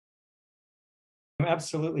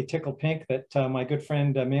absolutely tickled pink that my good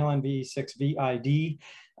friend Malen V6VID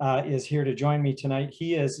is here to join me tonight.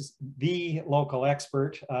 He is the local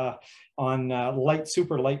expert on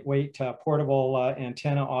super lightweight portable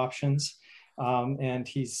antenna options. And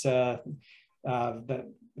he's the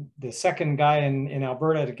second guy in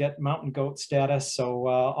Alberta to get mountain goat status. So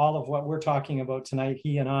all of what we're talking about tonight,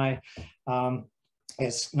 he and I,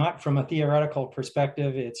 it's not from a theoretical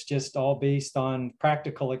perspective. It's just all based on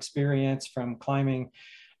practical experience from climbing,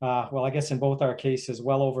 well, I guess in both our cases,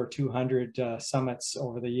 well over 200 summits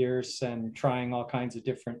over the years and trying all kinds of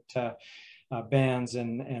different bands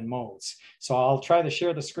and modes. So I'll try to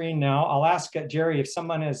share the screen now. I'll ask Jerry if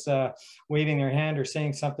someone is waving their hand or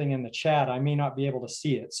saying something in the chat. I may not be able to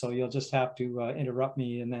see it, so you'll just have to interrupt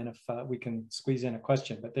me, and then if we can squeeze in a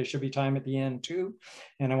question. But there should be time at the end too,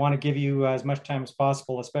 and I want to give you as much time as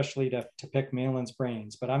possible, especially to pick Malen's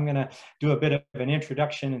brains. But I'm going to do a bit of an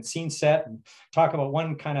introduction and scene set and talk about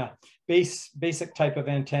one kind of basic type of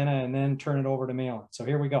antenna, and then turn it over to Malen. So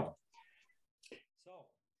here we go.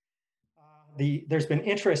 There's been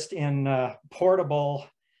interest in portable,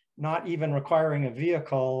 not even requiring a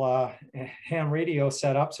vehicle, ham radio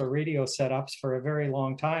setups or radio setups for a very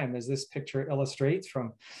long time, as this picture illustrates,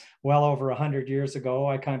 from well over 100 years ago.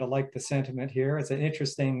 I kind of like the sentiment here. It's an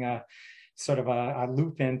interesting sort of a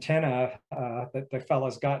loop antenna that the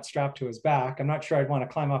fellow's got strapped to his back. I'm not sure I'd want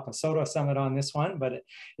to climb up a SOTA summit on this one, but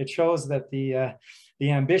it shows that the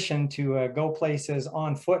ambition to go places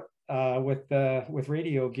on foot with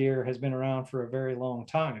radio gear has been around for a very long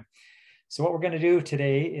time. So what we're going to do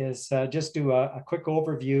today is just do a quick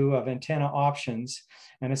overview of antenna options,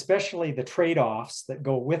 and especially the trade-offs that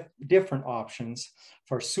go with different options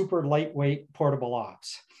for super lightweight portable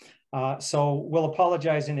ops. So we'll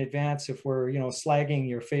apologize in advance if we're slagging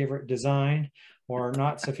your favorite design or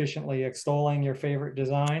not sufficiently extolling your favorite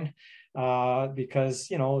design. Because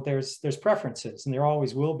there's preferences, and there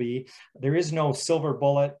always will be. There is no silver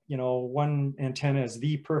bullet, one antenna is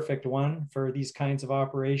the perfect one for these kinds of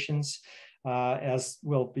operations, as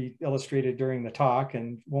will be illustrated during the talk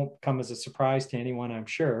and won't come as a surprise to anyone, I'm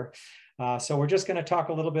sure. So we're just going to talk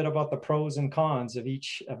a little bit about the pros and cons of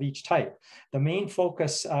each type. The main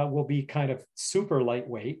focus will be kind of super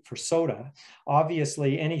lightweight for SOTA.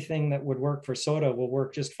 Obviously, anything that would work for SOTA will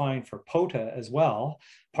work just fine for POTA as well,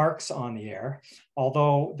 parks on the air,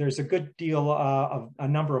 although there's a good deal of a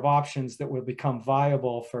number of options that will become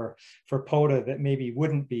viable for POTA that maybe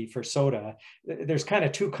wouldn't be for SOTA. There's kind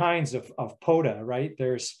of two kinds of POTA, right?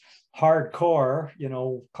 There's hardcore,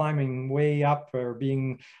 climbing way up or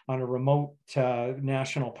being on a remote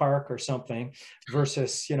national park or something,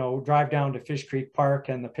 versus, drive down to Fish Creek Park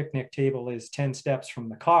and the picnic table is 10 steps from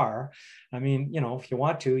the car. I mean, if you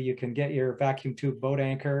want to, you can get your vacuum tube boat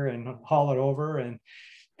anchor and haul it over, and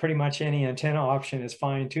pretty much any antenna option is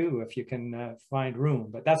fine too if you can find room.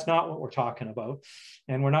 But that's not what we're talking about.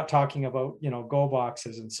 And we're not talking about, go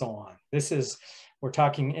boxes and so on. We're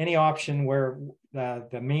talking any option where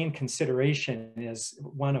the main consideration is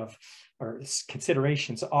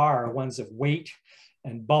considerations are ones of weight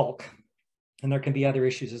and bulk. And there can be other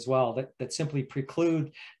issues as well that simply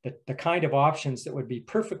preclude the kind of options that would be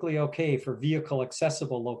perfectly okay for vehicle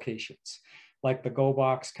accessible locations. Like the go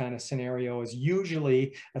box kind of scenario is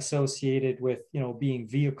usually associated with being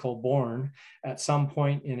vehicle borne at some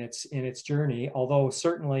point in its journey. Although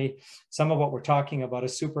certainly some of what we're talking about, a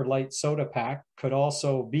super light SOTA pack, could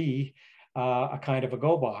also be a kind of a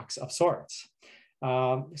go box of sorts.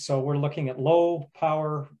 So we're looking at low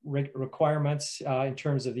power requirements in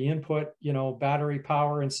terms of the input, battery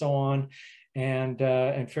power and so on. And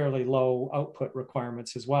fairly low output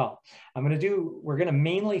requirements as well. We're going to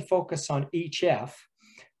mainly focus on HF.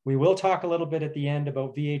 We will talk a little bit at the end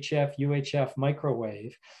about VHF, UHF,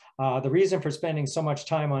 microwave. The reason for spending so much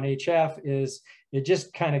time on HF is it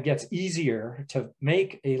just kind of gets easier to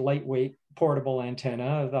make a lightweight portable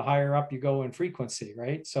antenna the higher up you go in frequency,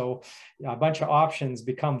 right? So a bunch of options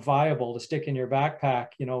become viable to stick in your backpack,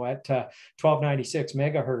 at 1296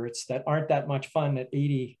 megahertz that aren't that much fun at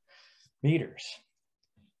 80 meters.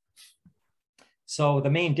 So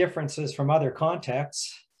the main differences from other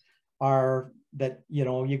contexts are that,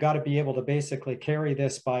 you got to be able to basically carry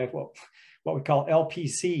this by what we call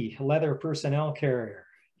LPC, leather personnel carrier.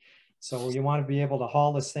 So you want to be able to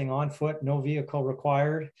haul this thing on foot, no vehicle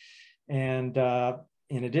required. And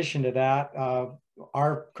in addition to that,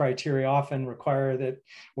 our criteria often require that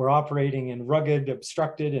we're operating in rugged,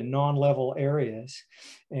 obstructed, and non-level areas.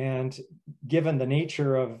 And given the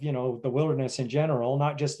nature of, the wilderness in general,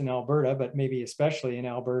 not just in Alberta, but maybe especially in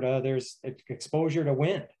Alberta, there's exposure to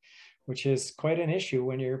wind, which is quite an issue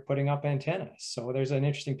when you're putting up antennas. So there's an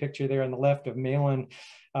interesting picture there on the left of Malen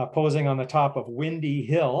posing on the top of Windy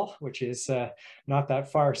Hill, which is not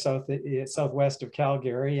that far southwest of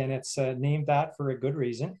Calgary, and it's named that for a good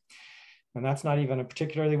reason. And that's not even a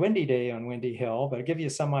particularly windy day on Windy Hill, but it'll give you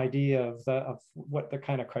some idea of what the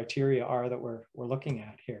kind of criteria are that we're looking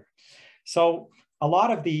at here. So a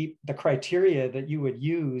lot of the criteria that you would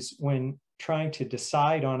use when trying to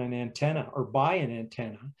decide on an antenna or buy an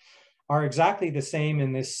antenna are exactly the same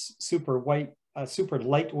in this super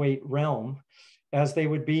lightweight realm as they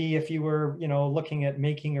would be if you were, looking at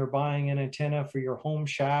making or buying an antenna for your home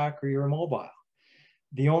shack or your mobile.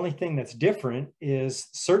 The only thing that's different is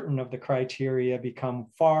certain of the criteria become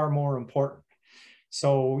far more important.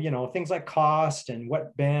 So, things like cost and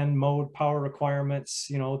what band, mode, power requirements,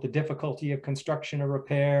 the difficulty of construction or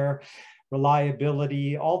repair,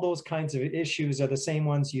 reliability, all those kinds of issues are the same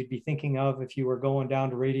ones you'd be thinking of if you were going down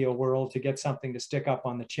to Radio World to get something to stick up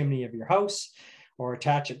on the chimney of your house or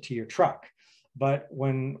attach it to your truck. But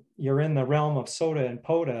when you're in the realm of SOTA and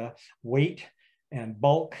POTA, weight and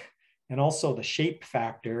bulk, and also the shape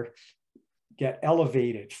factor get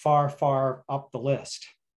elevated far, far up the list.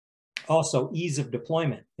 Also, ease of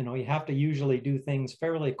deployment. You have to usually do things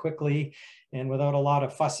fairly quickly and without a lot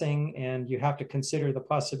of fussing, and you have to consider the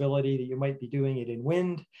possibility that you might be doing it in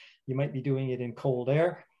wind, you might be doing it in cold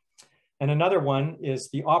air. And another one is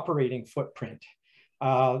the operating footprint.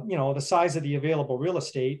 The size of the available real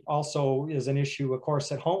estate also is an issue, of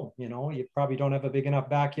course, at home. You probably don't have a big enough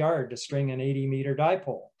backyard to string an 80-meter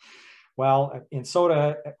dipole. Well, in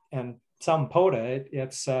SOTA and some POTA,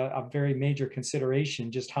 it's a very major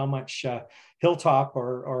consideration just how much hilltop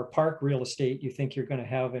or park real estate you think you're going to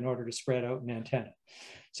have in order to spread out an antenna.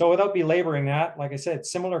 So without belaboring that, like I said,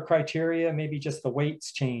 similar criteria, maybe just the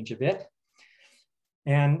weights change a bit.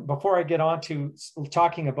 And before I get on to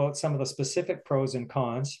talking about some of the specific pros and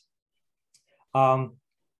cons,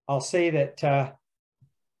 I'll say that,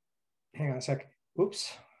 hang on a sec,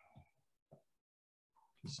 oops.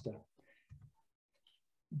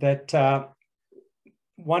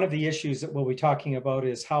 One of the issues that we'll be talking about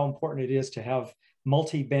is how important it is to have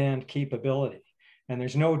multi-band capability. And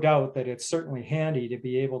there's no doubt that it's certainly handy to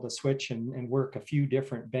be able to switch and work a few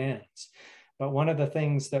different bands. But one of the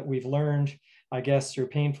things that we've learned, I guess, through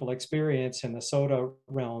painful experience in the SOTA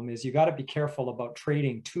realm is you got to be careful about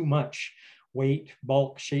trading too much weight,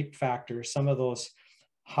 bulk, shape factors, some of those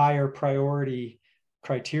higher priority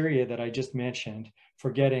criteria that I just mentioned, for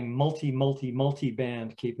getting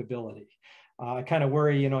multi-band capability. I kind of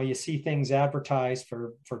worry, you see things advertised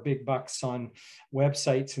for big bucks on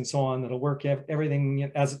websites and so on that'll work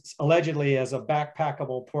everything as allegedly as a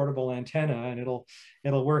backpackable portable antenna, and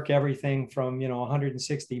it'll work everything from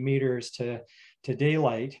 160 meters to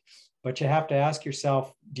daylight. But you have to ask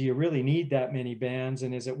yourself, do you really need that many bands,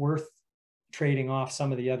 and is it worth trading off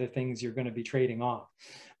some of the other things you're going to be trading off?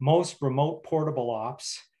 Most remote portable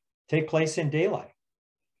ops take place in daylight.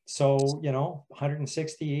 So,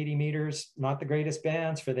 160, 80 meters, not the greatest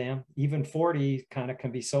bands for them. Even 40 kind of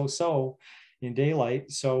can be so-so in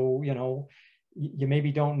daylight. So, you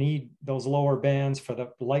maybe don't need those lower bands for the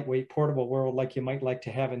lightweight portable world like you might like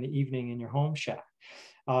to have in the evening in your home shack.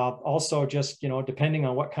 Also, just, depending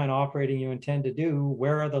on what kind of operating you intend to do,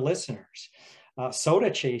 where are the listeners?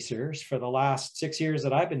 SOTA chasers for the last 6 years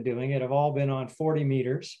that I've been doing it have all been on 40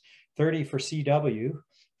 meters, 30 for CW,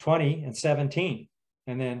 20 and 17.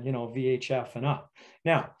 And then, VHF and up.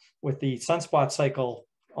 Now, with the sunspot cycle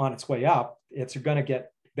on its way up, it's going to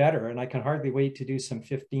get better. And I can hardly wait to do some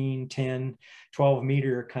 15, 10, 12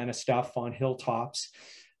 meter kind of stuff on hilltops.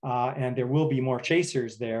 And there will be more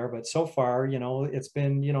chasers there. But so far, it's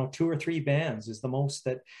been, 2 or 3 bands is the most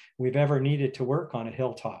that we've ever needed to work on a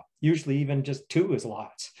hilltop. Usually even just 2 is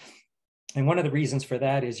lots. And one of the reasons for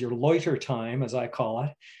that is your loiter time, as I call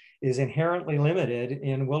it, is inherently limited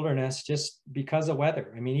in wilderness just because of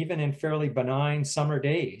weather. I mean, even in fairly benign summer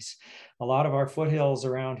days, a lot of our foothills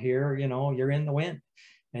around here, you're in the wind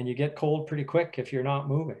and you get cold pretty quick if you're not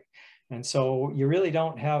moving. And so you really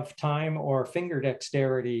don't have time or finger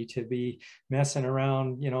dexterity to be messing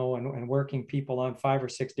around, and working people on 5 or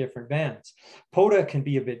 6 different bands. POTA can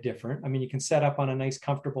be a bit different. I mean, you can set up on a nice,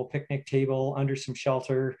 comfortable picnic table under some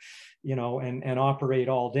shelter, and operate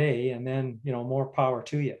all day, and then, more power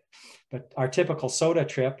to you. But our typical SOTA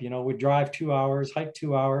trip, we drive 2 hours, hike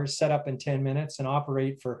 2 hours, set up in 10 minutes and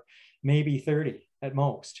operate for maybe 30 at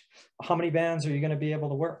most. How many bands are you going to be able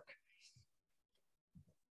to work?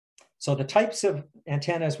 So the types of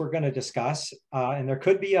antennas we're going to discuss, and there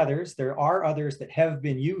could be others. There are others that have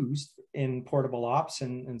been used in portable ops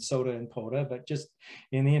and SOTA and POTA, but just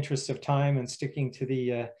in the interest of time and sticking to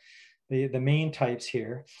the the main types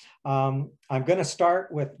here. I'm going to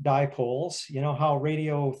start with dipoles. You know how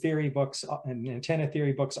radio theory books and antenna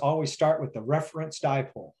theory books always start with the reference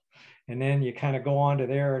dipole. And then you kind of go on to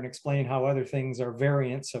there and explain how other things are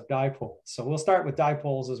variants of dipoles. So we'll start with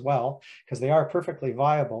dipoles as well, because they are perfectly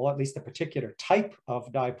viable. At least a particular type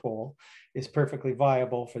of dipole is perfectly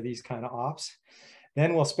viable for these kind of ops.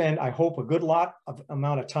 Then we'll spend, I hope, a good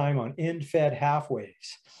amount of time on end-fed half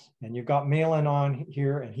waves. And you've got Malen on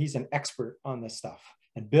here, and he's an expert on this stuff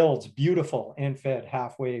and builds beautiful end-fed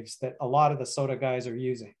half waves that a lot of the SOTA guys are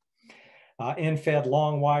using. End-fed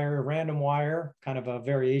long wire, random wire, kind of a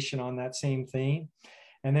variation on that same theme.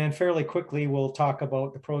 And then fairly quickly, we'll talk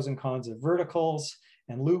about the pros and cons of verticals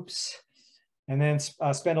and loops, and then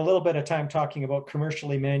spend a little bit of time talking about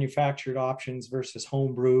commercially manufactured options versus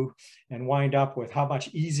homebrew, and wind up with how much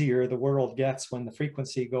easier the world gets when the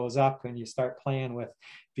frequency goes up and you start playing with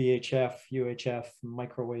VHF, UHF,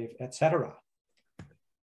 microwave, etc.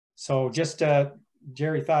 So just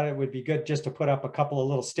Jerry thought it would be good just to put up a couple of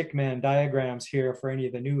little stickman diagrams here for any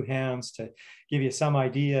of the new hams to give you some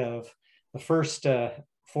idea of the first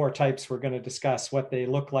 4 types we're going to discuss, what they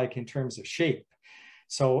look like in terms of shape.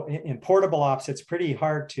 So in portable ops, it's pretty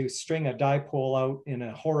hard to string a dipole out in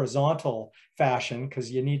a horizontal fashion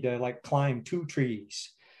because you need to like climb 2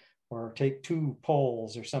 trees or take 2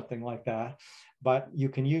 poles or something like that. But you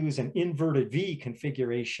can use an inverted V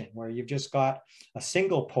configuration where you've just got a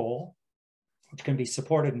single pole, which can be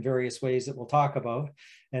supported in various ways that we'll talk about.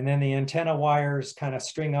 And then the antenna wires kind of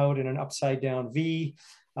string out in an upside down V.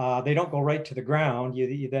 They don't go right to the ground.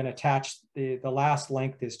 You then attach, the last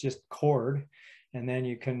length is just cord, and then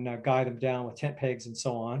you can guide them down with tent pegs and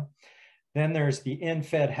so on. Then there's the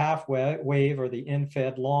end-fed half wave or the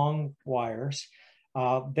end-fed long wires.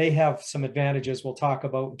 They have some advantages we'll talk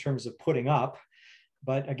about in terms of putting up.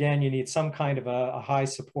 But again, you need some kind of a high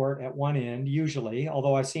support at one end, usually,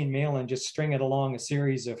 although I've seen Malen just string it along a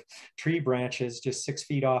series of tree branches just 6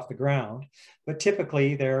 feet off the ground. But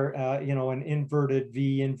typically they're, you know, an inverted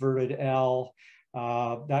V, inverted L,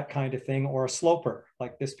 that kind of thing, or a sloper,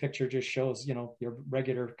 like this picture just shows, you know, your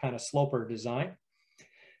regular kind of sloper design.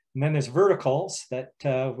 And then there's verticals that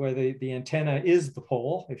where the antenna is the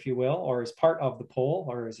pole, if you will, or is part of the pole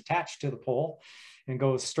or is attached to the pole and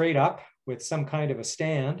goes straight up with some kind of a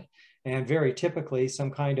stand, and very typically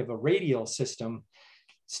some kind of a radial system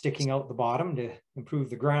sticking out the bottom to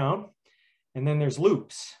improve the ground. And then there's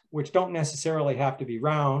loops, which don't necessarily have to be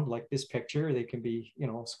round like this picture. They can be, you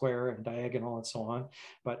know, square and diagonal and so on.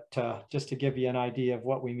 But just to give you an idea of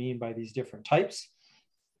what we mean by these different types.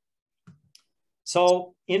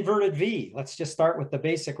 So inverted V, let's just start with the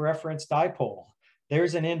basic reference dipole.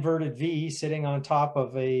 There's an inverted V sitting on top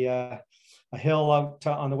of a hill out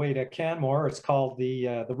on the way to Canmore. It's called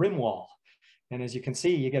the rim wall. And as you can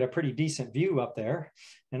see, you get a pretty decent view up there.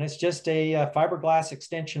 And it's just a fiberglass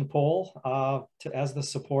extension pole as the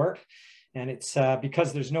support. And it's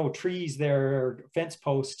because there's no trees there or fence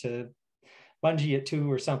posts to bungee it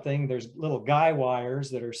to or something, there's little guy wires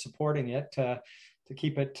that are supporting it to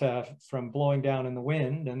keep it from blowing down in the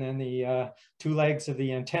wind. And then the 2 legs of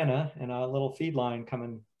the antenna and a little feed line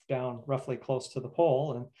coming down roughly close to the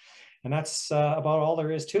pole. And that's about all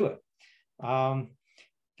there is to it.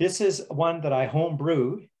 This is one that I home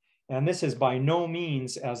brewed, and this is by no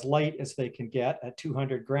means as light as they can get at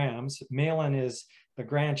 200 grams. Malen is the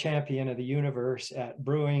grand champion of the universe at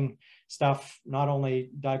brewing stuff, not only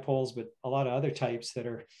dipoles, but a lot of other types that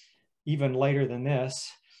are even lighter than this.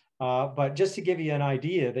 But just to give you an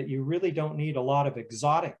idea that you really don't need a lot of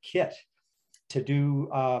exotic kit to do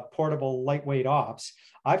portable lightweight ops.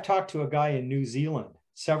 I've talked to a guy in New Zealand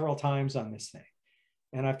several times on this thing.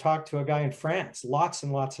 And I've talked to a guy in France lots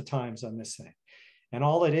and lots of times on this thing. And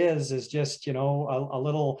all it is just, you know, a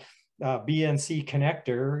little BNC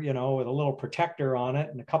connector, you know, with a little protector on it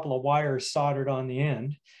and a couple of wires soldered on the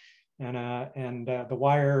end. And the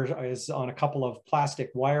wire is on a couple of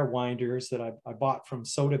plastic wire winders that I bought from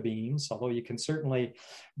SOTA beams, although you can certainly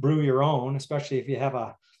brew your own, especially if you have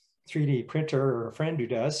a 3D printer or a friend who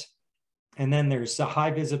does. And then there's a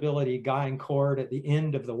high visibility guiding cord at the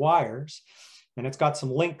end of the wires. And it's got some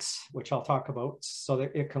links, which I'll talk about, so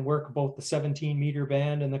that it can work both the 17-meter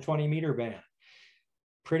band and the 20-meter band.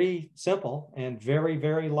 Pretty simple and very,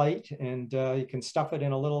 very light. And you can stuff it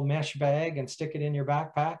in a little mesh bag and stick it in your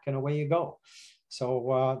backpack and away you go.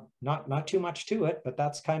 So not too much to it, but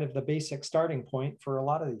that's kind of the basic starting point for a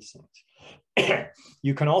lot of these things.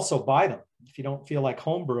 You can also buy them if you don't feel like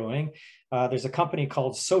home brewing. There's a company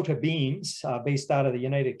called SOTA Beams based out of the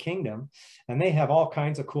United Kingdom, and they have all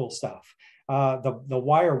kinds of cool stuff. The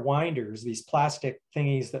wire winders, these plastic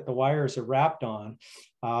thingies that the wires are wrapped on,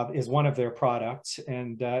 is one of their products,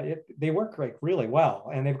 and they work like really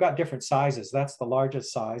well. And they've got different sizes. That's the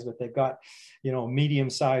largest size, but they've got, you know,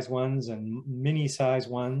 medium-sized ones and mini-size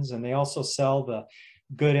ones, and they also sell the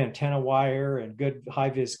good antenna wire and good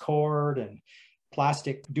high-vis cord and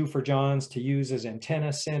plastic do-for-johns to use as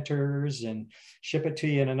antenna centers, and ship it to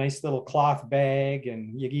you in a nice little cloth bag,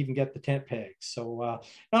 and you even get the tent pegs. So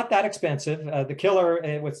not that expensive. The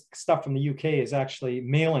killer with stuff from the UK is actually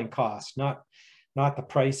mailing cost, not the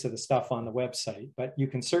price of the stuff on the website, but you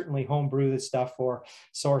can certainly homebrew this stuff or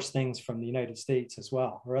source things from the United States as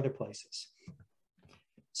well, or other places.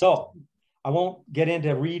 So I won't get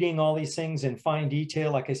into reading all these things in fine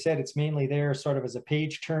detail. Like I said, it's mainly there sort of as a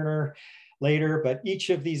page turner later, but each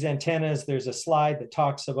of these antennas, there's a slide that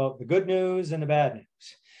talks about the good news and the bad news.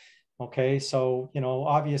 Okay, so, you know,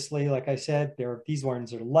 obviously, like I said, these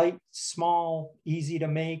ones are light, small, easy to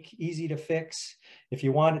make, easy to fix. If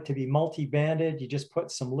you want it to be multi-banded, you just put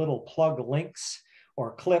some little plug links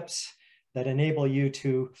or clips that enable you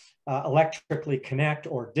to electrically connect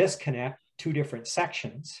or disconnect two different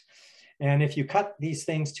sections. And if you cut these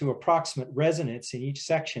things to approximate resonance in each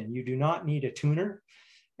section, you do not need a tuner.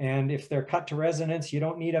 And if they're cut to resonance, you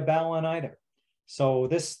don't need a balun either. So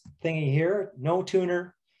this thingy here, no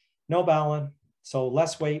tuner, no balun, so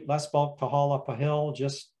less weight, less bulk to haul up a hill,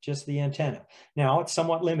 just the antenna. Now it's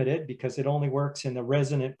somewhat limited because it only works in the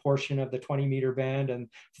resonant portion of the 20-meter band and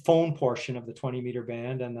phone portion of the 20-meter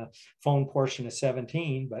band and the phone portion of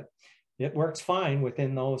 17, but it works fine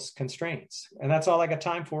within those constraints. And that's all I got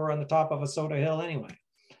time for on the top of a SOTA hill anyway.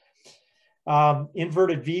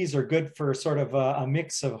 Inverted V's are good for sort of a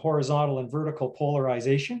mix of horizontal and vertical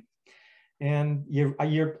polarization. And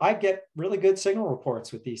I get really good signal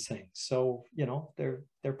reports with these things. So, you know,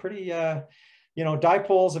 they're pretty, you know,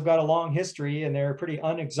 dipoles have got a long history and they're pretty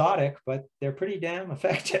unexotic, but they're pretty damn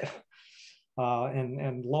effective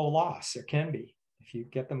and low loss, it can be, if you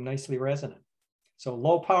get them nicely resonant. So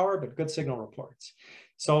low power, but good signal reports.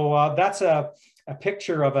 So that's a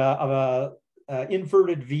picture of a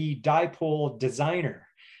inverted V dipole designer,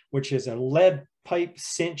 which is a lead pipe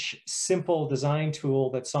cinch simple design tool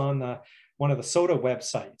that's on one of the SOTA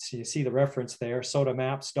websites. You see the reference there,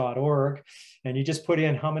 sotamaps.org, and you just put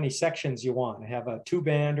in how many sections you want. Have a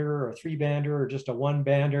 2-bander or a 3-bander or just a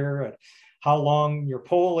 1-bander, and how long your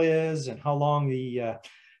pole is and how long the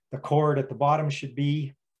cord at the bottom should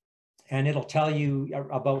be. And it'll tell you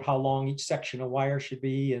about how long each section of wire should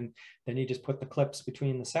be, and then you just put the clips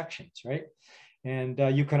between the sections, right? And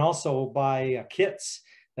you can also buy kits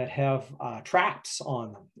that have traps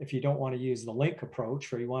on them if you don't want to use the link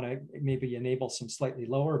approach, or you want to maybe enable some slightly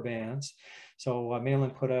lower bands. So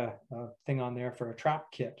Malen put a thing on there for a trap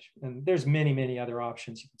kit, and there's many, many other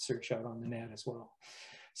options you can search out on the net as well.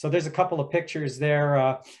 So there's a couple of pictures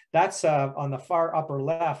there. That's on the far upper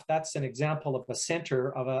left. That's an example of a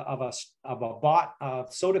center of a bought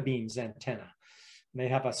SOTA beams antenna. They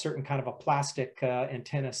have a certain kind of a plastic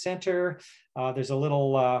antenna center. There's a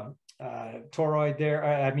little toroid there,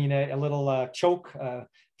 a little choke,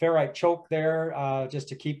 ferrite choke there, just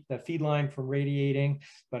to keep the feed line from radiating,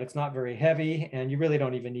 but it's not very heavy, and you really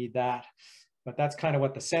don't even need that. But that's kind of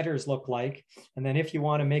what the centers look like. And then if you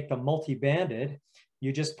want to make them multi-banded,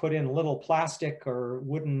 you just put in little plastic or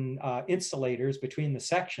wooden insulators between the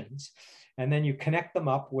sections, and then you connect them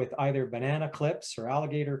up with either banana clips or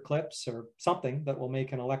alligator clips or something that will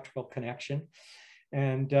make an electrical connection.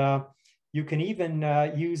 And you can even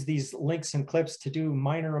use these links and clips to do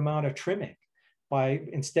minor amount of trimming. By,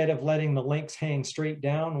 instead of letting the links hang straight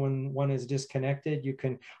down when one is disconnected, you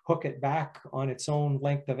can hook it back on its own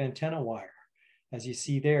length of antenna wire. As you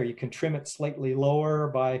see there, you can trim it slightly lower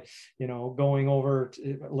by, you know, going over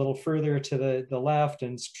a little further to the left,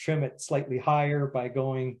 and trim it slightly higher by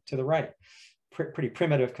going to the right. Pretty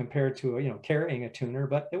primitive compared to, you know, carrying a tuner,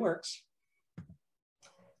 but it works.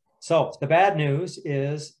 So the bad news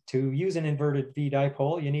is, to use an inverted V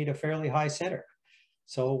dipole, you need a fairly high center.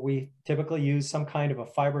 So we typically use some kind of a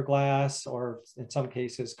fiberglass, or in some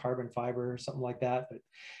cases carbon fiber or something like that, but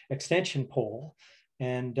extension pole.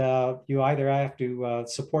 And you either have to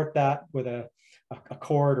support that with a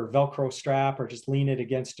cord or Velcro strap, or just lean it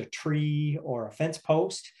against a tree or a fence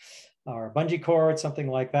post or a bungee cord, something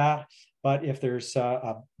like that. But if there's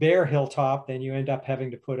a bare hilltop, then you end up having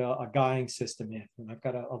to put a guying system in. And I've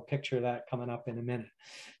got a picture of that coming up in a minute.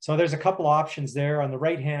 So there's a couple options there. On the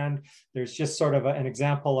right hand, there's just sort of an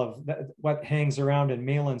example of what hangs around in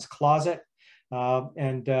Malen's closet.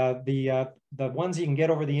 The ones you can get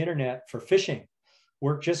over the internet for fishing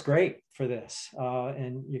work just great for this.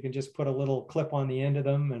 And you can just put a little clip on the end of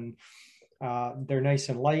them, and They're nice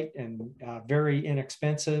and light and very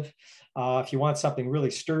inexpensive. If you want something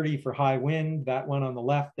really sturdy for high wind, that one on the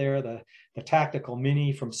left there, the Tactical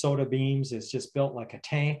Mini from SOTA Beams, is just built like a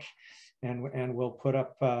tank and will put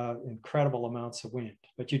up incredible amounts of wind.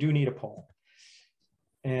 But you do need a pole.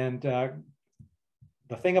 And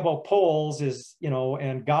the thing about poles is, you know,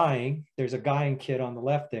 and guying, there's a guying kit on the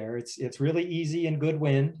left there. It's really easy in good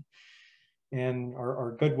wind and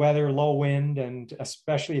or good weather, low wind, and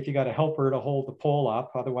especially if you got a helper to hold the pole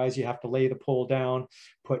up. Otherwise, you have to lay the pole down,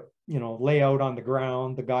 put, you know, lay out on the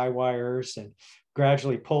ground the guy wires, and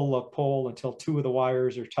gradually pull the pole until 2 of the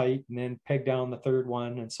wires are tight, and then peg down the 3rd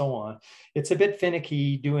one, and so on. It's a bit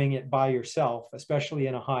finicky doing it by yourself, especially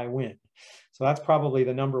in a high wind. So that's probably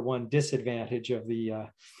the #1 disadvantage of the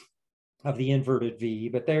inverted V.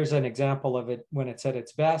 But there's an example of it when it's at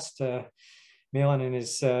its best. Malen and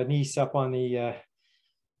his niece up on the,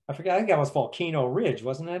 I forget, I think that was Volcano Ridge,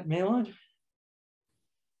 wasn't it, Malen?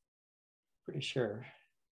 Pretty sure.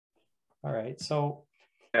 All right, so.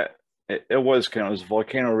 Yeah, it was kind of, it was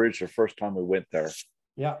Volcano Ridge the first time we went there.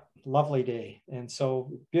 Yeah, lovely day. And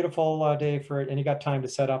so beautiful day for it. And you got time to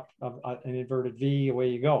set up an inverted V,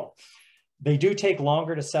 away you go. They do take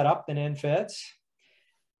longer to set up than end-feds.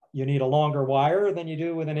 You need a longer wire than you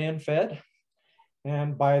do with an end-fed.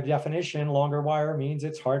 And by definition, longer wire means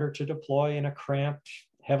it's harder to deploy in a cramped,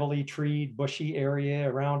 heavily treed, bushy area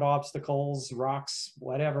around obstacles, rocks,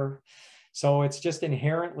 whatever. So it's just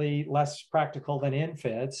inherently less practical than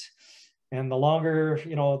end-feds. And the longer,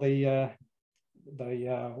 you know, the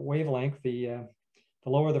wavelength, the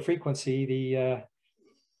lower the frequency,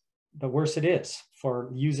 the worse it is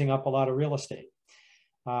for using up a lot of real estate.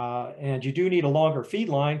 And you do need a longer feed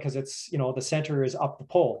line because it's, you know, the center is up the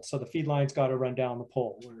pole. So the feed line's got to run down the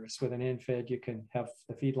pole, whereas with an end-fed, you can have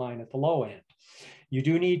the feed line at the low end. You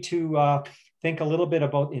do need to think a little bit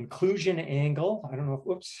about inclusion angle. I don't know if,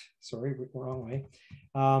 whoops, sorry, wrong way.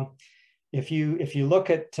 If you look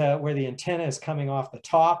at where the antenna is coming off the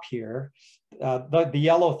top here, the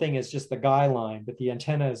yellow thing is just the guy line, but the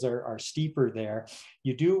antennas are steeper there.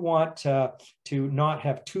 You do want to not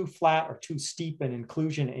have too flat or too steep an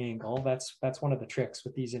inclusion angle. That's one of the tricks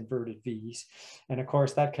with these inverted Vs. And of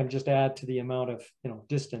course, that can just add to the amount of, you know,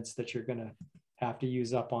 distance that you're going to have to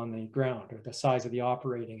use up on the ground, or the size of the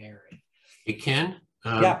operating area. Hey, Ken?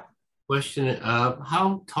 Yeah. Question,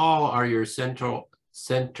 how tall are your center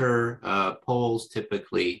poles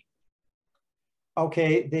typically?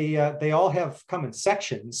 Okay, they all have come in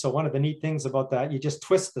sections. So one of the neat things about that, you just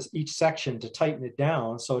twist each section to tighten it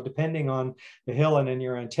down. So depending on the hill and in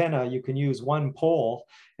your antenna, you can use one pole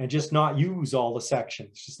and just not use all the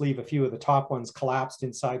sections. Just leave a few of the top ones collapsed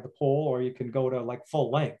inside the pole, or you can go to like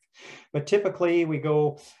full length. But typically we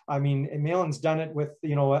go, I mean, Malen's done it with,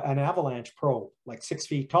 you know, an avalanche probe, like 6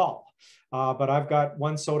 feet tall. But I've got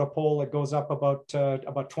one SOTA pole that goes up about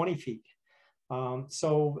 20 feet.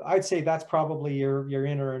 So I'd say that's probably your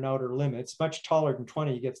inner and outer limits. Much taller than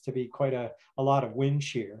 20 gets to be quite a lot of wind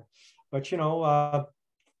shear. But, you know,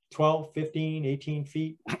 12, 15, 18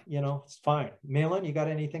 feet, you know, it's fine. Malen, you got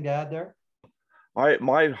anything to add there?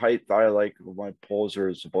 My height I like with my poles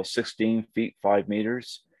is about 16 feet, 5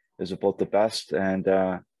 meters is about the best. And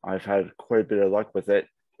I've had quite a bit of luck with it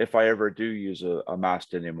if I ever do use a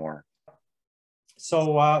mast anymore.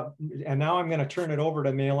 So, and now I'm going to turn it over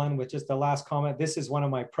to Malen with just the last comment. This is one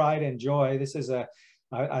of my pride and joy. This is an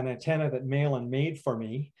antenna that Malen made for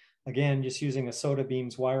me. Again, just using a SOTA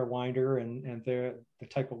Beams wire winder and the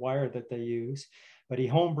type of wire that they use. But he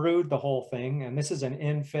homebrewed the whole thing. And this is an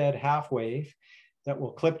end-fed half wave that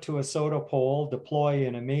will clip to a SOTA pole, deploy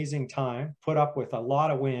in amazing time, put up with a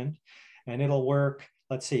lot of wind, and it'll work,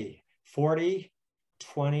 let's see, 40,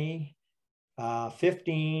 20,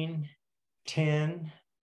 15, 10,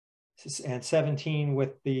 and 17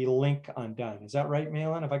 with the link undone. Is that right,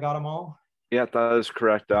 Malen? Have I got them all? Yeah, that is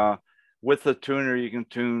correct. With the tuner, you can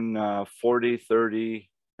tune 40, 30,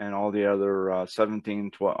 and all the other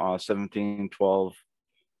 17, 12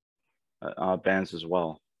 bands as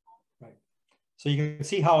well. Right. So you can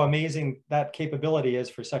see how amazing that capability is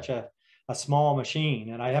for such a small machine.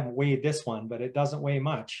 And I haven't weighed this one, but it doesn't weigh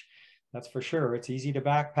much. That's for sure. It's easy to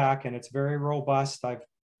backpack and it's very robust. I've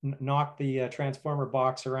knocked the transformer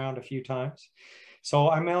box around a few times. So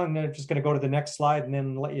I'm just going to go to the next slide and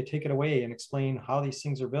then let you take it away and explain how these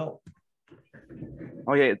things are built.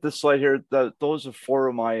 Okay, this slide here, those are 4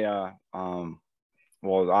 of my,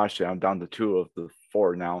 well, actually I'm down to 2 of the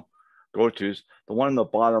 4 now, go-tos. The one on the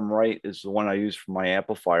bottom right is the one I use for my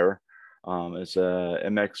amplifier. It's a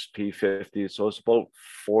MXP50, so it's about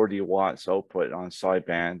 40 watts output on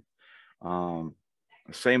sideband.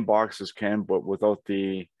 Same box as Ken, but without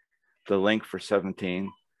the the link for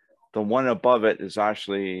 17. The one above it is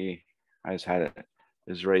actually, I just had it,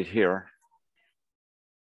 is right here.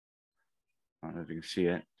 I don't know if you can see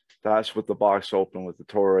it. That's with the box open with the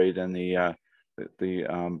toroid and the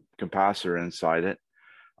capacitor inside it.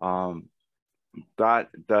 That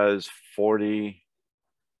does 40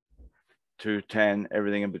 to 10,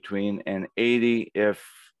 everything in between, and 80 if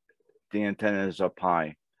the antenna is up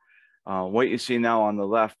high. What you see now on the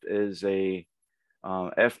left is a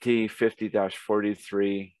FT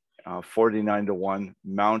 50-43 49-to-1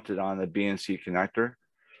 mounted on a BNC connector.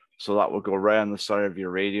 So that will go right on the side of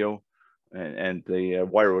your radio, and the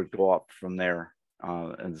wire would go up from there.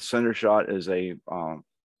 And the center shot is a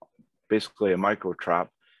basically a micro trap.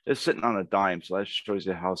 It's sitting on a dime, so that shows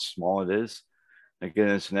you how small it is. Again,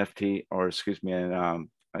 it's an FT, or excuse me, a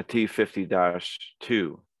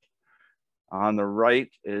T50-2. On the right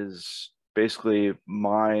is basically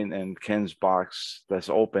mine and Ken's box that's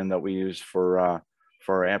open that we use for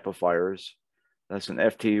our amplifiers. That's an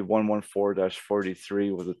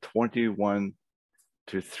FT114-43 with a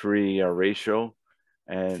 21-to-3 ratio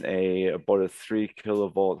and about a 3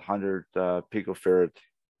 kilovolt 100 picofarad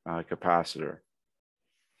capacitor.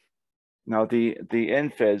 Now the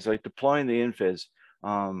NFEDs, like deploying the NFEDs,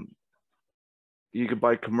 you could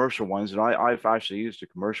buy commercial ones, and I've actually used a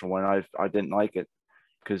commercial one. I didn't like it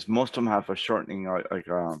because most of them have a shortening, like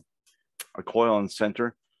a coil in the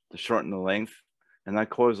center to shorten the length, and that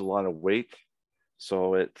coils a lot of weight.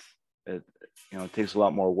 So it takes a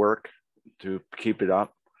lot more work to keep it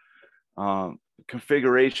up.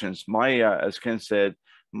 Configurations, as Ken said,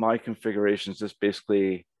 my configuration is just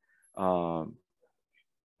basically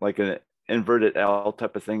like an inverted L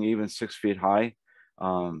type of thing, even 6 feet high.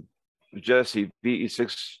 Jesse,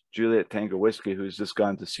 BE6 Juliet Tango Whiskey, who's just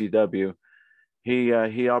gone to CW,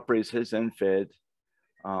 he operates his NFED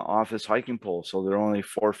off his hiking pole, so they're only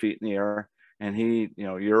 4 feet in the air, and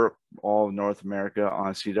Europe, all of North America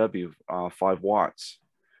on CW, 5 watts.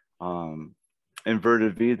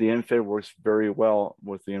 Inverted V, the NFED works very well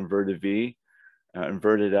with the inverted V,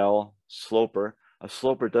 inverted L, sloper. A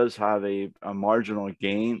sloper does have a marginal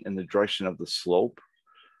gain in the direction of the slope.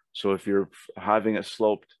 So if you're having it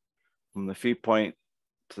sloped from the feed point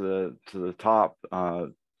to the top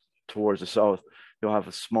towards the south, you'll have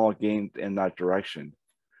a small gain in that direction.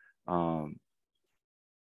 I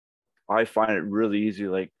find it really easy,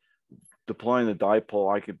 like deploying the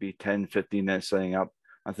dipole, I could be 10, 15 minutes setting up.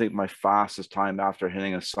 I think my fastest time after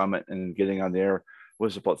hitting a summit and getting on the air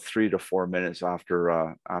was about 3 to 4 minutes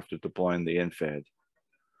after deploying the NFED.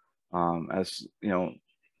 As you know,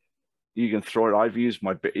 you can throw it. I've used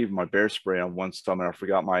even my bear spray on one summit. I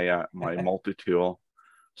forgot my my multi-tool,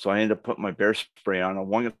 so I ended up putting my bear spray on. I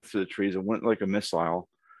wung it through the trees. It went like a missile,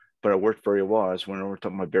 but it worked very well. I just went over,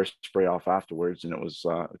 took my bear spray off afterwards, and it was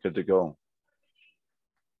good to go.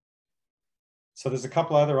 So there's a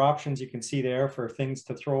couple other options you can see there for things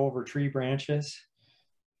to throw over tree branches.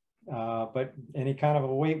 But any kind of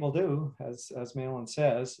a weight will do, as Malen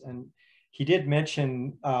says. And he did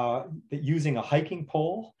mention that using a hiking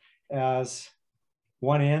pole as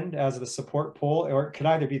one end as the support pole, or it could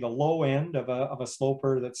either be the low end of a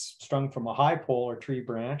sloper that's strung from a high pole or tree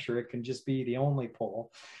branch, or it can just be the only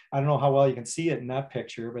pole. I don't know how well you can see it in that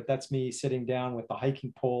picture, but that's me sitting down with the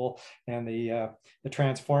hiking pole and the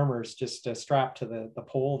transformers just strapped to the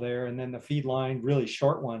pole there, and then the feed line, really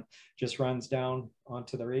short one, just runs down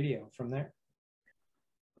onto the radio from there.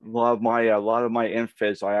 A lot of my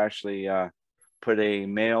NFEDs, I actually put a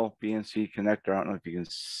male BNC connector. I don't know if you can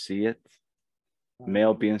see it.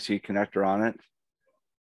 Male BNC connector on it.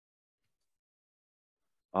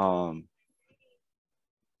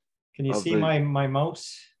 Can you see my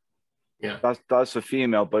mouse? Yeah, that's a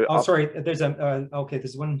female, but oh, sorry, there's a okay,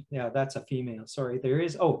 there's one. Yeah, that's a female. Sorry, there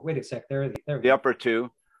is. Oh, wait a sec. There the upper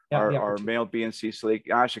two are two. male BNC, so they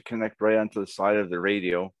actually connect right onto the side of the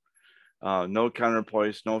radio. No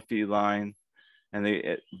counterpoise, no feed line,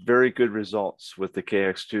 and very good results with the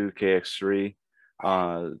KX2, KX3,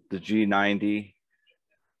 the G90,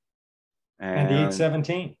 and the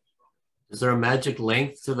 817. Is there a magic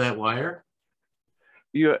length to that wire?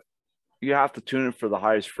 You have to tune it for the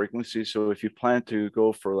highest frequency. So if you plan to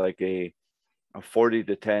go for like a 40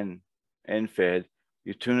 to 10 NFED,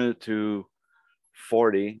 you tune it to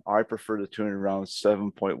 40. I prefer to tune it around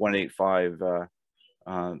 7.185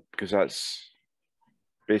 because that's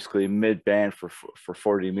basically mid-band for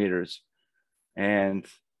 40 meters. And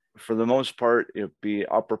for the most part, it'll be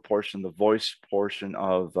upper portion, the voice portion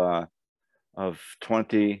of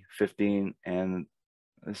 20, 15, and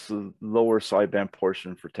this is the lower sideband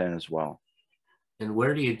portion for 10 as well. And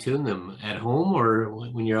where do you tune them? At home or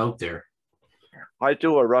when you're out there? I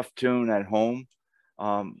do a rough tune at home.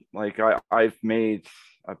 Like I've made,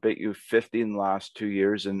 I bet you 50 in the last 2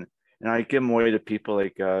 years, and I give them away to people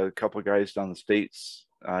like a couple of guys down the States,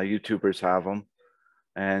 YouTubers have them,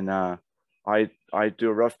 and I do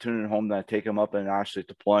a rough tune at home. Then I take them up and actually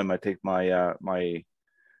deploy them. I take my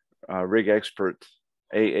Rig Expert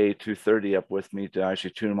AA 230 up with me to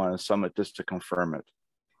actually tune them on a summit just to confirm it.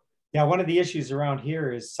 Yeah, one of the issues around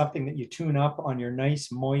here is something that you tune up on your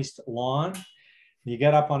nice moist lawn. You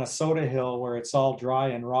get up on a SOTA hill where it's all dry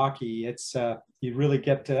and rocky. It's you really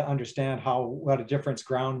get to understand what a difference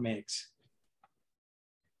ground makes.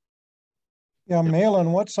 Yeah,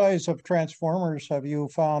 Malen, what size of transformers have you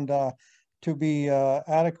found to be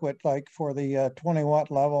adequate, like for the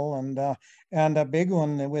 20-watt level, and a big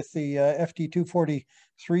one with the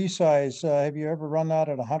FT243 size? Have you ever run that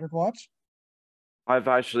at 100 watts? I've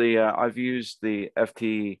actually I've used the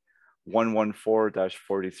FT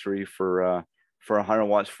 114-43 for 100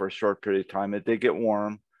 watts for a short period of time. It did get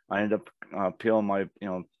warm. I ended up peeling my,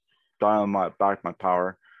 dialing back my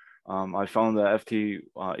power. I found the FT,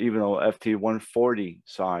 even though FT 140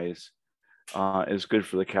 size is good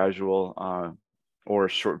for the casual or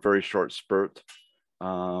very short spurt.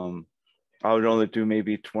 I would only do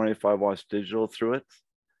maybe 25 watts digital through it.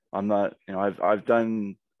 I'm not, I've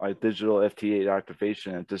done digital FT8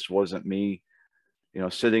 activation, and this wasn't me,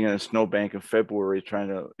 sitting in a snowbank in February trying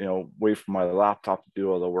to, wait for my laptop to do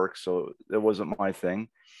all the work. So it wasn't my thing.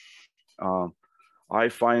 I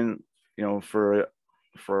find, for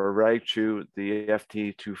a rag chew, the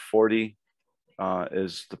FT240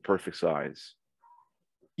 is the perfect size.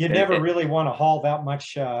 You never really want to haul that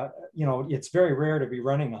much. It's very rare to be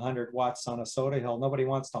running 100 watts on a SOTA hill. Nobody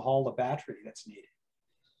wants to haul the battery that's needed.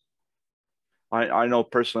 I know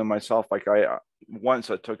personally myself, like once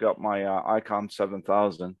I took up my ICOM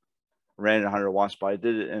 7000, ran 100 watts, but I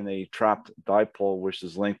did it in a trapped dipole, which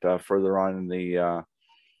is linked further on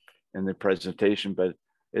in the presentation. But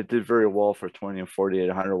it did very well for 20 and 40 at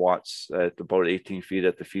 100 watts at about 18 feet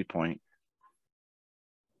at the feed point.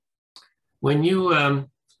 When you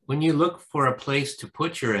look for a place to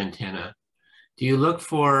put your antenna, do you look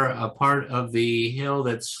for a part of the hill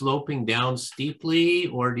that's sloping down steeply,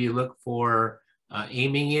 or do you look for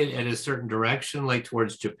aiming it at a certain direction, like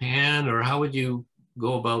towards Japan, or how would you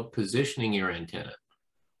go about positioning your antenna?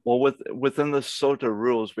 Well, within the SOTA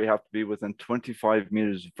rules, we have to be within 25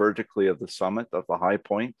 meters vertically of the summit, of the high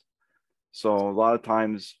point. So a lot of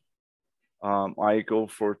times I go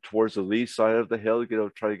towards the lee side of the hill,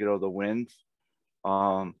 try to get out of the wind.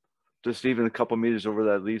 Just even a couple meters over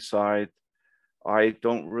that lee side. I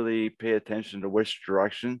don't really pay attention to which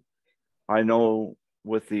direction. I know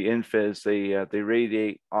with the infis, they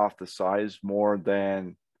radiate off the sides more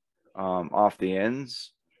than off the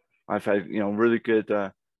ends. I've had really good.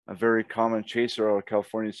 A very common chaser out of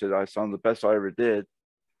California said I sound the best I ever did.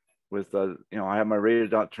 With I had my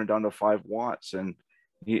radio turned down to 5 watts, and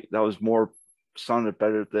that was sounded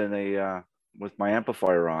better than with my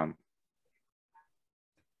amplifier on.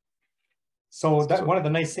 So one of the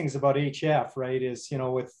nice things about HF, right, is,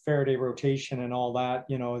 with Faraday rotation and all that,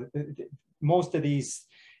 most of these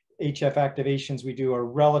HF activations we do are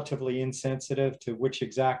relatively insensitive to which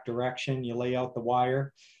exact direction you lay out the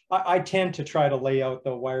wire. I tend to try to lay out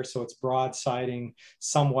the wire so it's broadsiding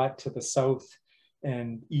somewhat to the south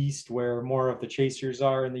and east, where more of the chasers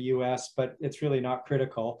are in the US, but it's really not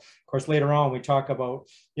critical. Of course, later on we talk about,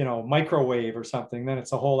 microwave or something, then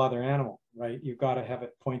it's a whole other animal, right? You've got to have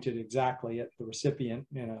it pointed exactly at the recipient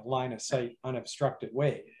in a line of sight, unobstructed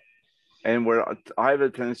way. And where I have a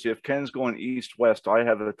tendency, if Ken's going east-west, I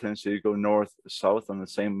have a tendency to go north-south on the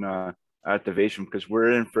same activation, because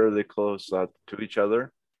we're in fairly close to each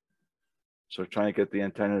other. So trying to get the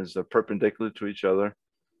antennas perpendicular to each other,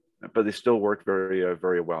 but they still work very,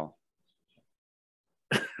 very well.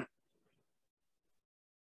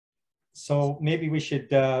 So maybe we should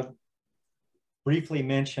briefly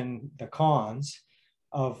mention the cons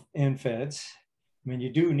of NFEDs. I mean,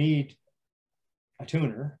 you do need a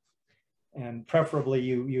tuner, and preferably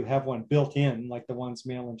you have one built in, like the ones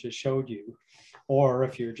Malen just showed you. Or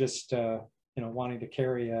if you're just wanting to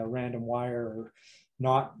carry a random wire or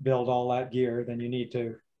not build all that gear, then you need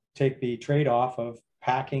to take the trade-off of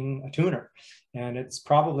packing a tuner. And it's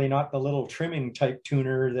probably not the little trimming type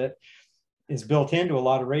tuner that is built into a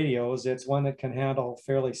lot of radios. It's one that can handle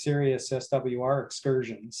fairly serious SWR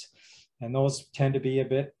excursions, and those tend to be a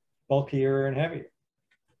bit bulkier and heavier.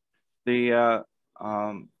 The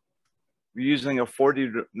using a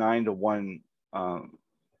 49-to-1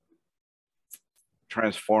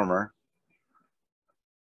 transformer,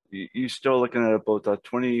 you're still looking at about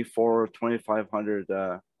 24,000 to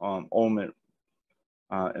 2,500 ohm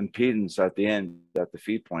impedance at the end at the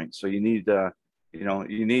feed point. So you need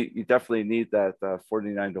you definitely need that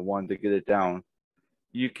 49-to-1 to get it down.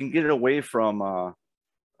 You can get away from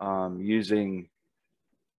using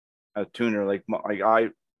a tuner like I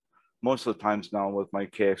most of the times now with my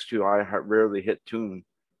KX2, I rarely hit tune.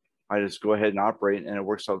 I just go ahead and operate, and it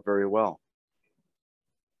works out very well.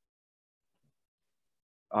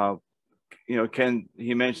 Ken,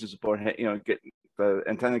 he mentions about getting the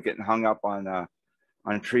antenna getting hung up on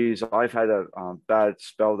trees. I've had a bad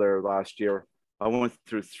spell there last year. I went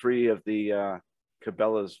through 3 of the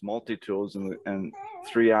Cabela's multi-tools and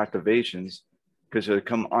 3 activations because it had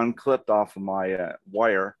come unclipped off of my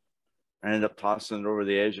wire. I ended up tossing it over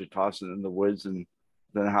the edge or tossing it in the woods, and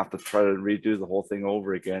then I have to try to redo the whole thing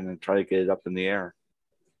over again and try to get it up in the air.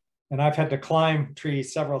 And I've had to climb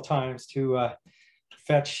trees several times to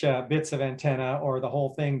fetch bits of antenna or the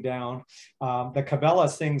whole thing down. The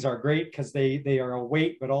Cabela's things are great because they are a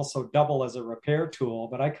weight, but also double as a repair tool.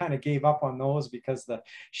 But I kind of gave up on those because the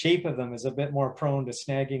shape of them is a bit more prone to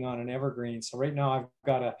snagging on an evergreen. So right now I've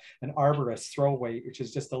got an arborist throw weight, which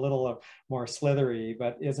is just a little more slithery,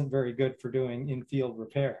 but isn't very good for doing in-field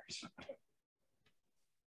repairs.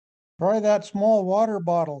 Try that small water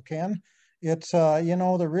bottle, Ken. It's,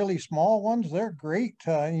 the really small ones, they're great.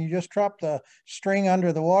 You just drop the string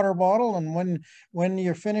under the water bottle, and when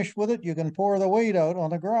you're finished with it, you can pour the weight out on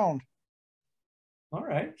the ground. All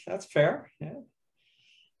right, that's fair. Yeah.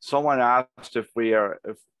 Someone asked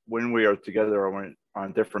when we are together or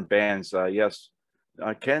on different bands. Yes,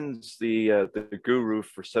 Ken's the guru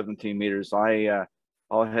for 17 meters.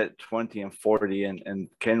 I'll hit 20 and 40, and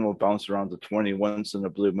Ken will bounce around to 20 once in a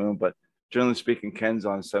blue moon, but generally speaking, Ken's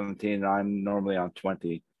on 17 and I'm normally on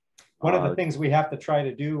 20. One of the things we have to try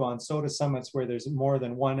to do on SOTA summits where there's more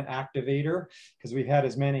than one activator, because we've had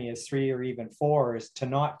as many as 3 or even 4, is to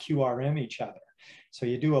not QRM each other. So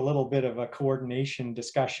you do a little bit of a coordination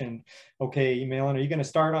discussion. Okay, Malen, are you going to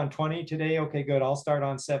start on 20 today? Okay, good. I'll start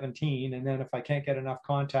on 17. And then if I can't get enough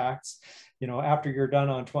contacts, after you're done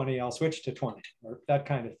on 20, I'll switch to 20 or that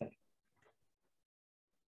kind of thing.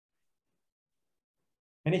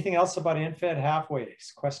 Anything else about InFed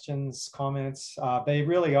halfways? Questions, comments? They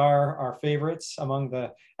really are our favorites among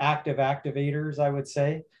the active activators, I would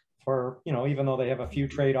say. For even though they have a few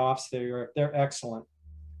trade-offs, they're excellent.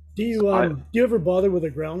 Do you ever bother with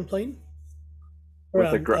a ground plane or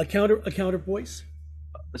a counterpoise?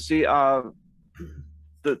 See,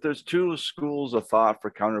 there's 2 schools of thought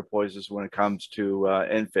for counterpoises when it comes to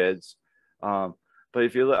InFeds. But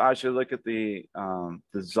if you actually look at the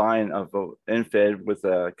design of an InFed with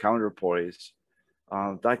a counterpoise,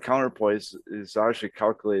 that counterpoise is actually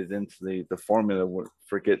calculated into the formula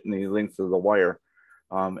for getting the length of the wire.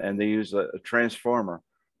 And they use a transformer,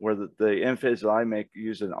 where the InFeds that I make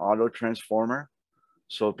use an auto transformer.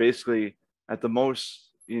 So basically, at the most,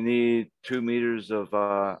 you need 2 meters of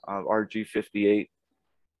RG58,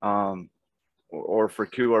 or for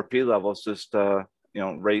QRP levels, just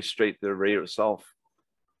race straight to the radio itself.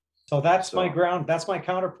 So that's my ground. That's my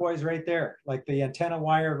counterpoise right there. Like the antenna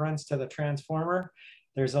wire runs to the transformer.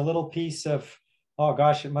 There's a little piece of, oh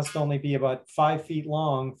gosh, it must only be about 5 feet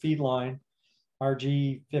long feed line,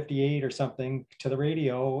 RG58 or something, to the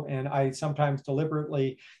radio. And I sometimes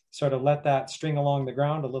deliberately sort of let that string along the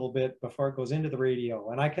ground a little bit before it goes into the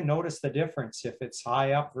radio. And I can notice the difference if it's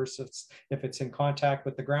high up versus if it's in contact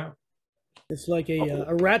with the ground. It's like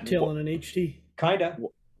a rat tail on an HT. Kind of.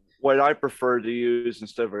 What I prefer to use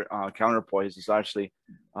instead of counterpoise is actually,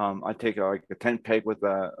 I take a tent peg with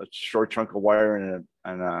a short chunk of wire and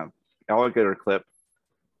an alligator clip,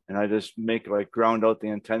 and I just ground out the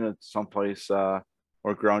antenna someplace, or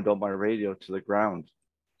ground out my radio to the ground,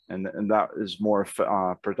 and that is more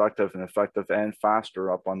productive and effective and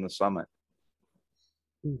faster up on the summit.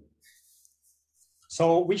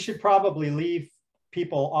 So we should probably leave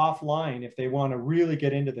people offline if they want to really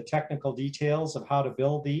get into the technical details of how to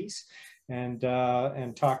build these, and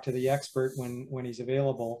talk to the expert when he's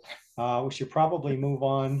available. We should probably move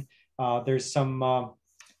on. There's a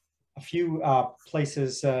few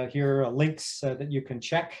places here, links that you can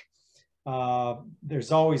check.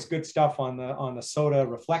 There's always good stuff on the SOTA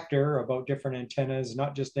reflector about different antennas,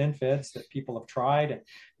 not just InFeds, that people have tried, and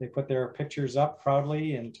they put their pictures up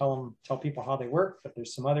proudly and tell people how they work. But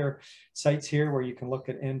there's some other sites here where you can look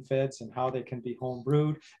at InFeds and how they can be home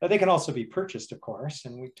brewed. They can also be purchased, of course,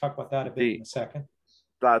 and we talk about that a bit in a second.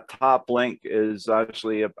 That top link is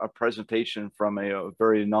actually a presentation from a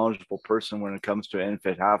very knowledgeable person when it comes to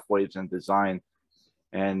InFed half waves and design.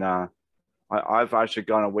 And I've actually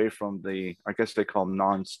gone away from I guess they call them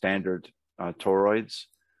non-standard toroids.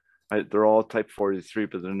 They're all type 43,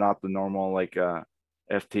 but they're not the normal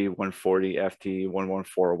FT140, FT114,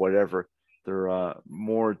 or whatever. They're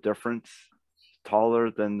more different,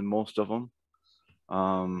 taller than most of them.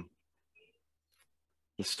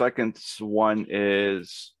 The second one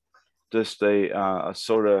is just a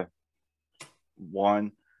SOTA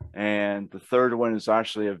one, and the third one is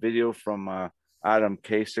actually a video from Adam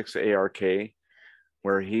K6ARK,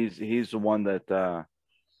 where he's the one that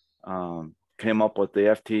came up with the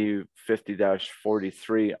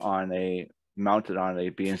FT50-43 mounted on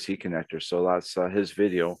a BNC connector. So that's his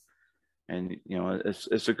video, and you know,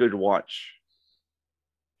 it's a good watch.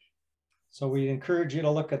 So we encourage you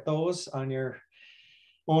to look at those on your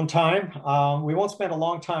own time. We won't spend a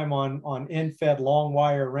long time on in-fed long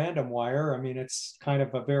wire, random wire. I mean, it's kind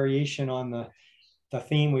of a variation on the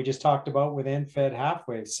theme we just talked about with in-fed half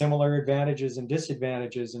wave. Similar advantages and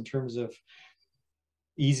disadvantages in terms of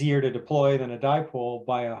easier to deploy than a dipole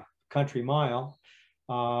by a country mile.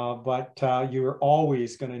 But you're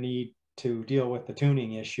always going to need to deal with the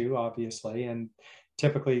tuning issue, obviously. And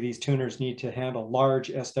typically these tuners need to handle large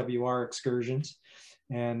SWR excursions.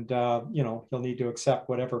 And, you know, you'll need to accept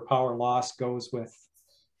whatever power loss goes with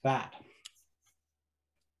that.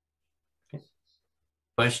 Okay.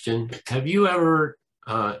 Question. Have you ever,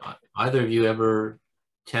 either of you ever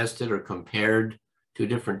tested or compared two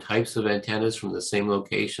different types of antennas from the same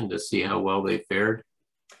location to see how well they fared?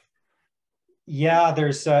 Yeah,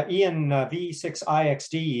 there's Ian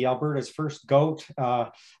V6IXD, Alberta's first goat,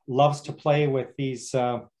 loves to play with these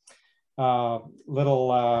little,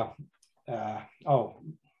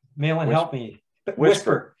 Malen, help me.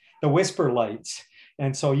 Whisper, the whisper lights.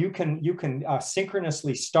 And so you can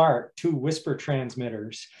synchronously start two whisper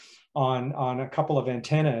transmitters on a couple of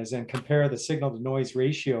antennas and compare the signal to noise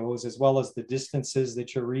ratios, as well as the distances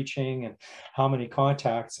that you're reaching and how many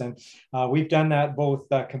contacts. And we've done that both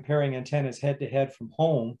comparing antennas head to head from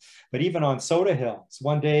home, but even on SOTA hills.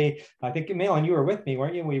 One day, I think, Malen, you were with me,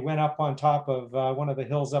 weren't you? We went up on top of one of the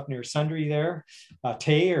hills up near Sundry there,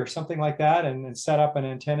 Tay or something like that, and set up an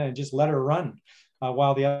antenna and just let her run.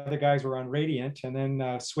 While the other guys were on Radiant, and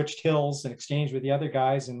then switched hills and exchanged with the other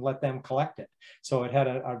guys and let them collect it. So it had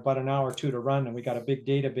about an hour or two to run, and we got a big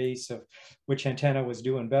database of which antenna was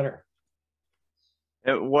doing better.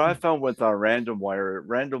 What I found with random wire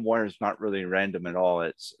is not really random at all.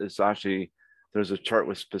 It's actually, there's a chart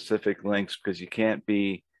with specific links, because you can't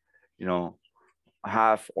be, you know,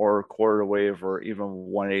 half or quarter wave or even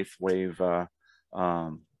 1/8 wave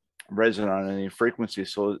resonant on any frequency.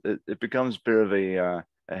 So it becomes a bit of a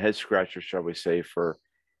head scratcher, shall we say, for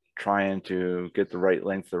trying to get the right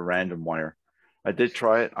length of random wire. I did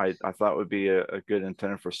try it. I thought it would be a good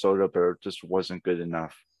antenna for SOTA, but it just wasn't good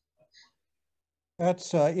enough.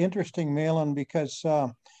 That's interesting, Malen, because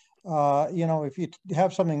you know, if you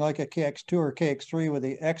have something like a KX2 or KX3 with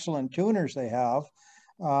the excellent tuners they have,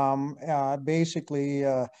 basically,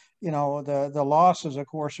 you know, the losses, of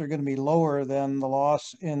course, are going to be lower than the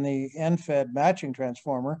loss in the end-fed matching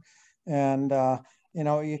transformer. And, you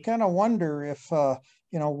know, you kind of wonder if,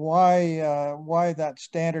 you know, why that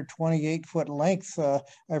standard 28-foot length.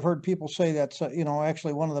 I've heard people say that's, you know,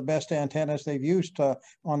 actually one of the best antennas they've used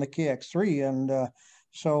on the KX3. And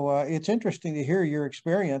so it's interesting to hear your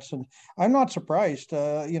experience, and I'm not surprised.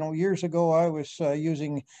 You know, years ago I was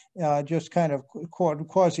using just kind of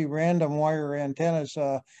quasi-random wire antennas,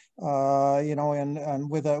 you know, and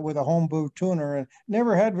with a home boot tuner, and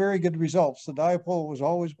never had very good results. The dipole was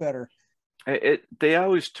always better. They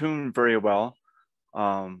always tune very well,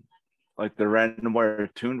 like the random wire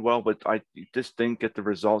tuned well, but I just didn't get the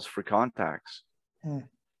results for contacts.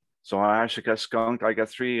 So I actually got skunked. I got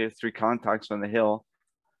three contacts on the hill.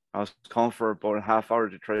 I was calling for about a half hour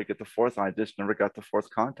to try to get the fourth, and I just never got the fourth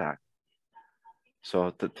contact. So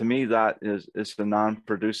to me, that is the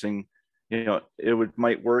non-producing. You know, it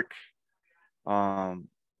might work in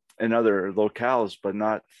other locales, but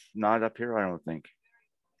not up here, I don't think.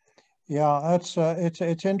 Yeah, that's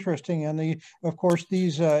it's interesting, and of course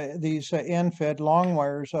these end-fed long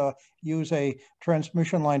wires use a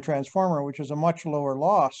transmission line transformer, which is a much lower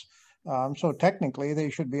loss. So technically, they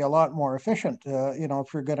should be a lot more efficient, you know,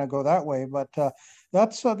 if you're going to go that way. But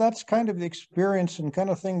that's kind of the experience and kind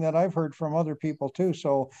of thing that I've heard from other people too.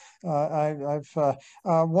 So I've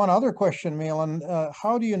one other question, Malen.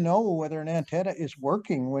 How do you know whether an antenna is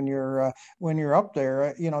working when you're up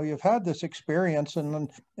there? You know, you've had this experience, and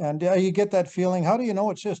you get that feeling. How do you know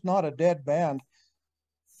it's just not a dead band?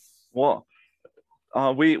 Well,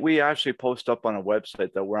 we actually post up on a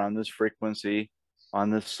website that we're on this frequency, on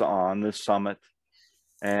this summit,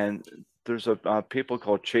 and there's people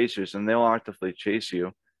called chasers, and they'll actively chase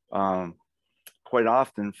you quite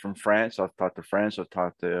often from France. I've talked to France, I've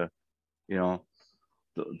talked to, you know,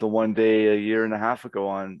 the one day a year and a half ago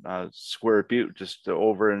on Square Butte, just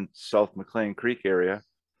over in South McLean Creek area.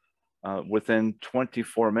 Within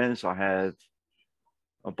 24 minutes, I had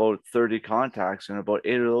about 30 contacts, and about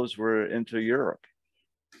 8 of those were into Europe.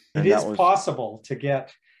 It is possible to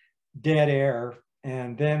get dead air,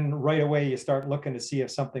 and then right away you start looking to see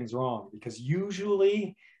if something's wrong, because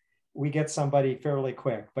usually we get somebody fairly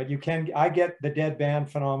quick. But I get the dead band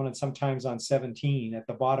phenomenon sometimes on 17 at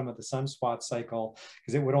the bottom of the sunspot cycle,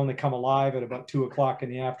 because it would only come alive at about 2 o'clock in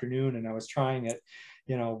the afternoon, and I was trying it,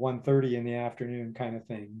 1:30 in the afternoon kind of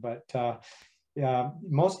thing. But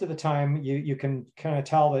most of the time you can kind of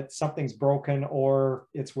tell that something's broken or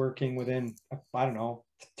it's working within, I don't know,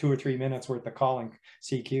 2 or 3 minutes worth of calling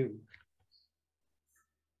CQ.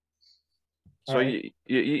 So right.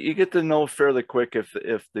 you get to know fairly quick if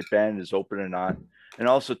the band is open or not, and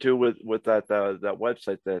also too with that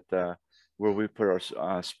website that where we put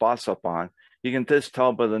our spots up on, you can just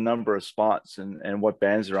tell by the number of spots and what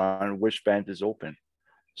bands are on, which band is open.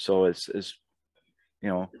 So it's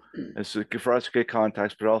for us to get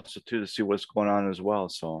contacts, but also too to see what's going on as well.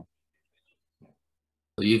 So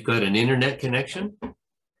you've got an internet connection?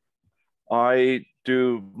 I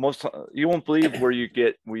do you won't believe where you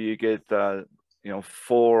get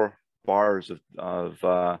 4 bars of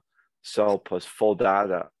cell plus full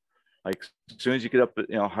data. Like as soon as you get up,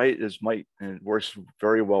 height is might, and it works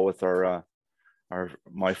very well with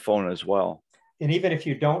my phone as well. And even if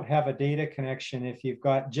you don't have a data connection, if you've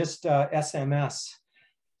got just SMS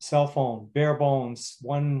cell phone, bare bones,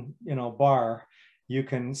 1 bar, you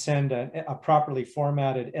can send a properly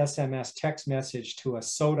formatted SMS text message to a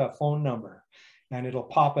SOTA phone number, and it'll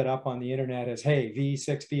pop it up on the internet as, hey,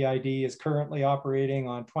 V6VID is currently operating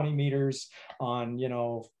on 20 meters on,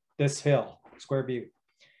 this hill, Square Butte.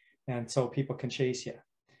 And so people can chase you.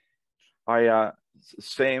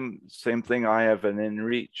 Same thing. I have an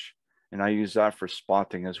InReach, and I use that for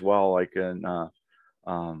spotting as well, like in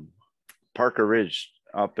Parker Ridge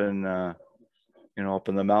up in up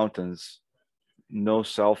in the mountains. No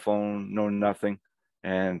cell phone, no nothing,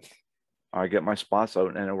 and I get my spots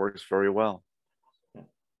out, and it works very well. All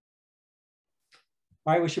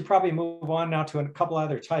right, we should probably move on now to a couple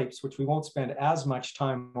other types, which we won't spend as much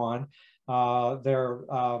time on.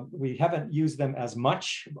 We haven't used them as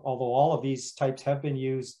much, although all of these types have been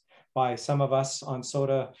used by some of us on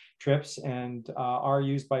SOTA trips and are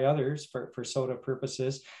used by others for SOTA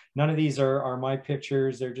purposes. None of these are my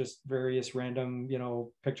pictures. They're just various random,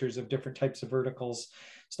 pictures of different types of verticals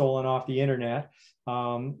stolen off the internet.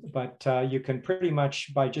 But you can pretty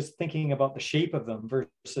much, by just thinking about the shape of them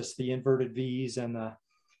versus the inverted V's and the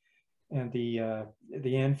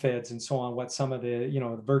NFEDs and so on, what some of the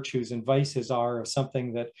the virtues and vices are of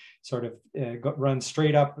something that sort of runs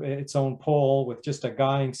straight up its own pole with just a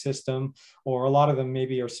guying system, or a lot of them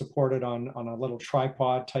maybe are supported on a little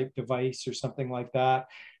tripod type device or something like that.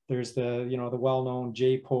 There's the the well-known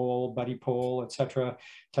J pole, buddy pole, etc.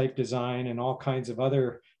 type design, and all kinds of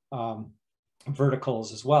other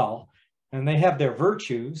verticals as well. And they have their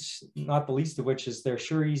virtues, not the least of which is they're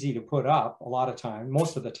sure easy to put up a lot of time.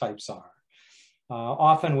 Most of the types are.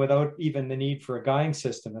 Often without even the need for a guying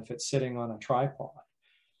system if it's sitting on a tripod.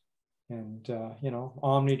 And,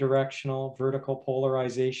 omnidirectional, vertical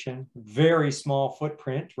polarization, very small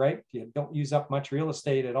footprint, right? You don't use up much real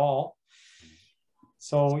estate at all.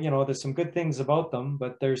 So, there's some good things about them,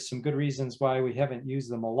 but there's some good reasons why we haven't used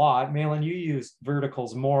them a lot. Malen, you use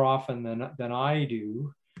verticals more often than I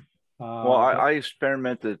do. Well, I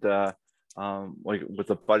experimented like with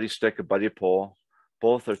a buddy stick, a buddy pole.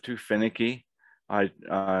 Both are too finicky. I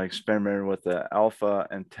experimented with the alpha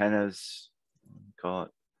antennas, call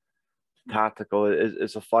it tactical.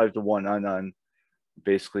 It's a 5-to-1 unknown,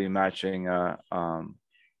 basically matching a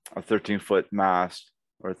 13-foot mast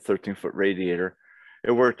or a 13-foot radiator.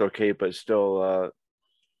 It worked okay, but still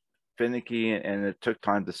finicky, and it took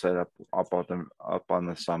time to set up on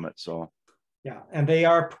the summit. So. Yeah, and they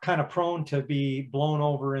are kind of prone to be blown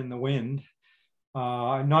over in the wind.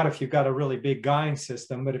 Not if you've got a really big guying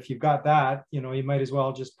system, but if you've got that, you might as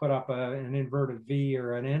well just put up an inverted V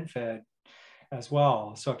or an NFED as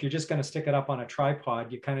well. So if you're just going to stick it up on a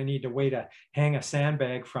tripod, you kind of need a way to hang a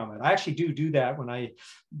sandbag from it. I actually do that when I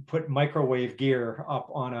put microwave gear up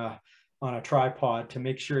on a tripod to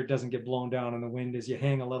make sure it doesn't get blown down in the wind, as you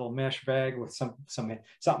hang a little mesh bag with something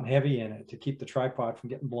heavy in it to keep the tripod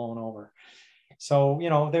from getting blown over. So,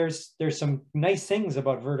 there's some nice things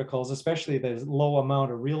about verticals, especially the low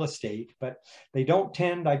amount of real estate, but they don't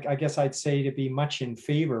tend, I guess I'd say, to be much in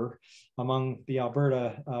favor among the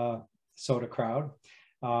Alberta SOTA crowd.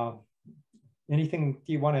 Anything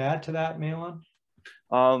you want to add to that, Malen?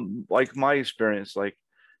 Like my experience, like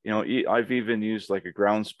You know, I've even used like a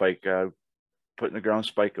ground spike, putting a ground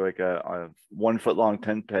spike like a 1 foot long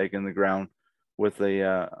tent peg in the ground with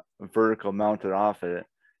a vertical mounted off it,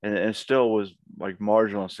 and it still was like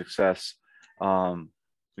marginal success.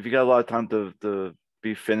 If you got a lot of time to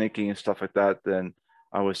be finicky and stuff like that, then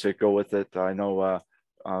I would say go with it. I know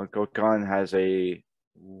Gokhan has a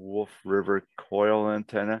Wolf River coil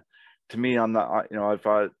antenna. To me, I'm not, you know, I've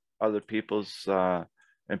got other people's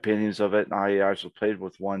opinions of it. I actually played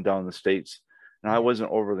with one down in the States, and I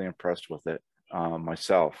wasn't overly impressed with it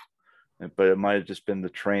myself, but it might have just been the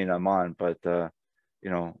train I'm on. But you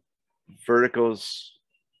know, verticals,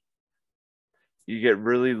 you get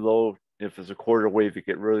really low. If it's a quarter wave, you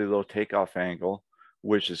get really low takeoff angle,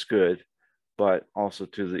 which is good, but also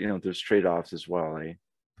to the, you know, there's trade-offs as well, eh?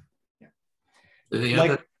 Yeah. The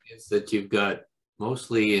other thing is that you've got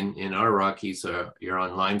mostly in our Rockies, you're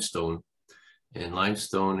on limestone, and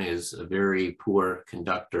limestone is a very poor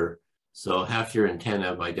conductor. So half your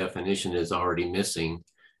antenna by definition is already missing,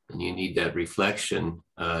 and you need that reflection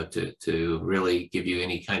to really give you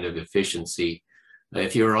any kind of efficiency.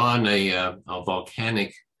 If you're on a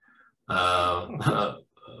volcanic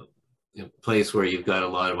place where you've got a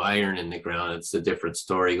lot of iron in the ground, it's a different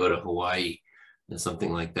story. Go to Hawaii and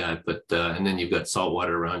something like that. But and then you've got salt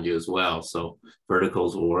water around you as well, so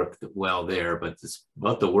verticals will work well there. But it's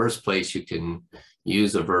about the worst place you can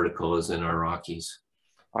use a vertical is in our Rockies.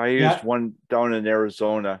 I used one down in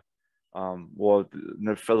Arizona. Well,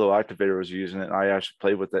 the fellow activator was using it, and I actually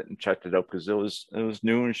played with it and checked it out because it was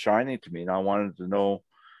new and shiny to me, and I wanted to know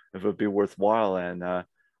if it would be worthwhile. And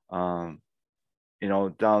you know,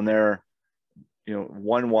 down there, you know,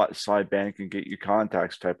 1 watt sideband can get you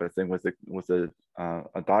contacts type of thing with a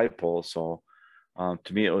dipole. So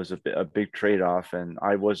to me, it was a big trade-off, and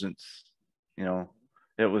I wasn't, you know,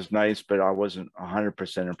 it was nice, but I wasn't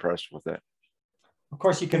 100% impressed with it. Of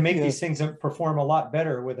course, you can make these things perform a lot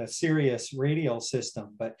better with a serious radial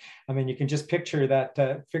system. But I mean, you can just picture that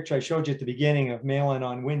picture I showed you at the beginning of Malen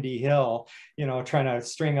on Windy Hill, you know, trying to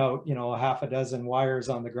string out, you know, 6 wires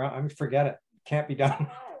on the ground. I mean, forget it. Can't be done.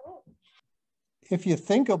 If you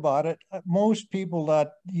think about it, most people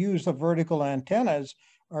that use the vertical antennas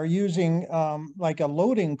are using like a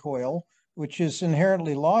loading coil, which is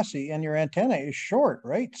inherently lossy, and your antenna is short,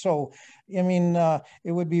 right? So, I mean,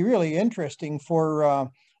 it would be really interesting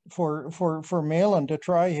for Malen to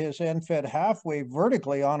try his end-fed half-wave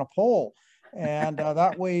vertically on a pole, and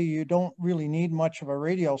that way you don't really need much of a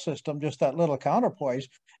radial system, just that little counterpoise.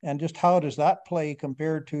 And just how does that play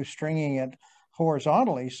compared to stringing it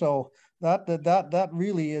horizontally? So that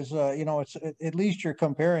really is, you know, it's at least you're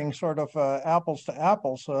comparing sort of apples to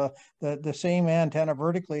apples, the same antenna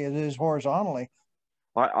vertically as it is horizontally.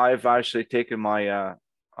 I've actually taken my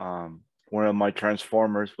one of my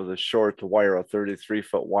transformers with a short to wire a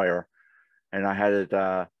 33-foot wire, and I had it.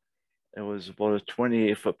 It was about a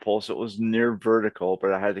 28-foot pole, so it was near vertical,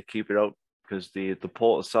 but I had to keep it out because the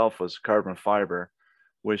pole itself was carbon fiber,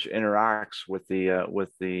 which interacts with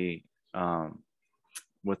the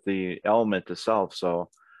element itself. So,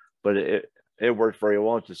 but it worked very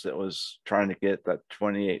well. Just it was trying to get that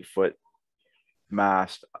 28-foot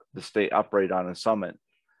mast to stay upright on a summit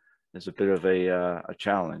is a bit of a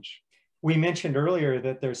challenge. We mentioned earlier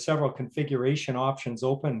that there's several configuration options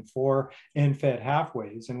open for end-fed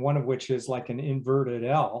half-waves, and one of which is like an inverted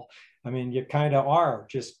L. I mean, you kind of are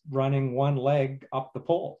just running one leg up the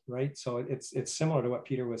pole, right? So it's similar to what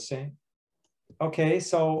Peter was saying. Okay,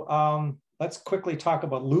 so let's quickly talk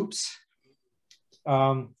about loops.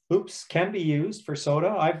 Loops can be used for SOTA.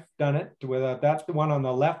 I've done it with that's the one on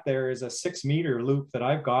the left there is a 6-meter loop that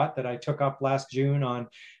I've got that I took up last June on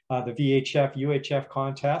the VHF UHF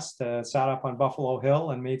contest, sat up on Buffalo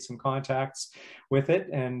Hill and made some contacts with it.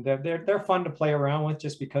 And they're fun to play around with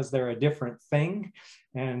just because they're a different thing.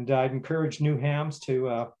 And I'd encourage new hams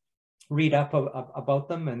to read up about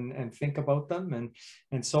them and think about them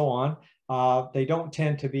and so on. They don't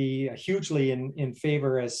tend to be hugely in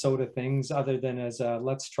favor as SOTA things, other than as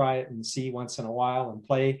let's try it and see once in a while and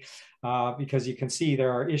play, because you can see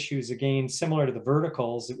there are issues, again, similar to the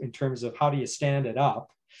verticals in terms of how do you stand it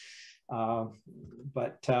up.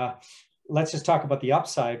 But let's just talk about the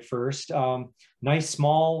upside first. Nice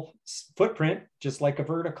small footprint, just like a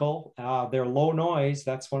vertical. They're low noise.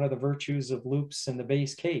 That's one of the virtues of loops in the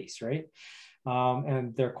base case, right?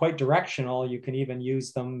 And they're quite directional. You can even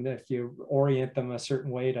use them if you orient them a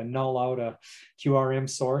certain way to null out a QRM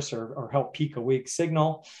source or help peak a weak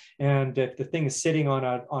signal. And if the thing is sitting on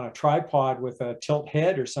a tripod with a tilt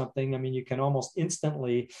head or something, I mean, you can almost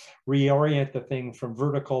instantly reorient the thing from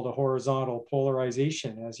vertical to horizontal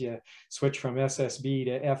polarization as you switch from SSB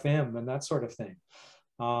to FM and that sort of thing.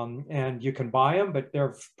 And you can buy them, but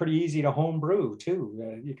they're pretty easy to home brew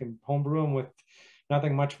too. You can home brew them with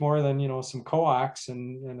nothing much more than, you know, some coax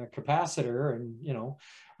and a capacitor, and, you know,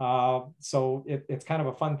 so it's kind of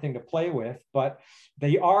a fun thing to play with, but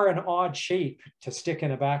they are an odd shape to stick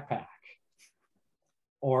in a backpack.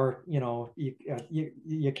 Or, you know,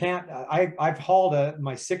 you can't, I've hauled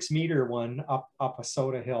my 6-meter one up a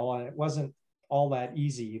SOTA hill, and it wasn't all that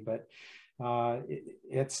easy, but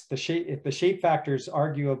it's the shape factor is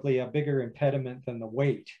arguably a bigger impediment than the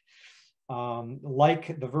weight.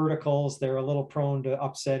 Like the verticals, they're a little prone to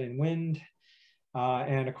upset in wind.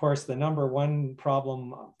 And of course, the number one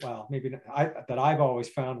problem, well, maybe that I've always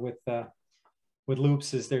found with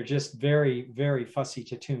loops is they're just very, very fussy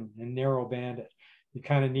to tune and narrow banded. You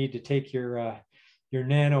kind of need to take your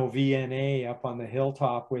nano VNA up on the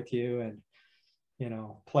hilltop with you, and, you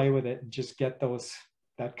know, play with it and just get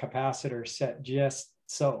that capacitor set just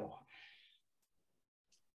so.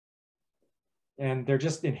 And they're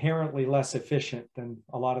just inherently less efficient than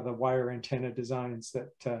a lot of the wire antenna designs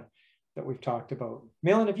that we've talked about.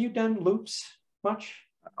 Malen, have you done loops much?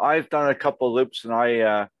 I've done a couple of loops, and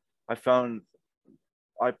I found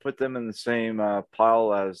I put them in the same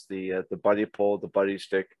pile as the buddy pole, the buddy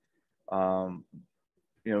stick. You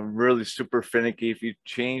know, really super finicky. If you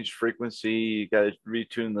change frequency, you got to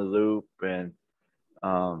retune the loop. And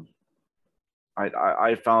I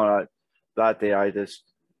found out that day I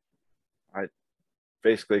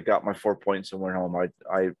basically got my 4 points and went home.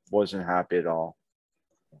 I wasn't happy at all.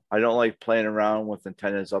 I don't like playing around with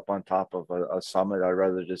antennas up on top of a summit. I'd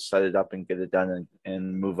rather just set it up and get it done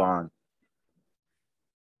and move on.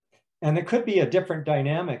 And it could be a different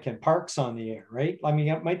dynamic in parks on the air, right? I mean,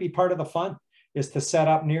 it might be part of the fun is to set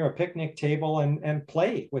up near a picnic table and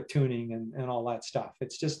play with tuning and all that stuff.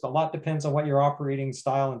 It's just a lot depends on what your operating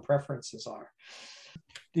style and preferences are.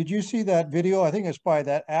 Did you see that video? I think it's by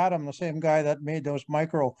that Adam, the same guy that made those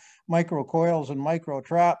micro coils and micro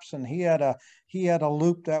traps. And he had a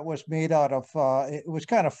loop that was made out of, it was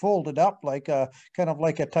kind of folded up like a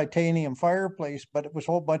titanium fireplace, but it was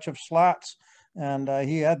a whole bunch of slats. And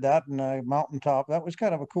he had that in a mountaintop. That was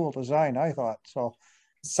kind of a cool design, I thought. So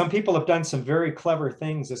some people have done some very clever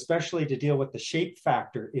things, especially to deal with the shape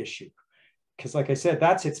factor issue. Because like I said,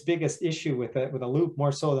 that's its biggest issue with a loop,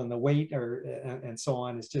 more so than the weight and so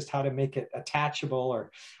on, is just how to make it attachable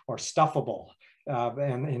or stuffable.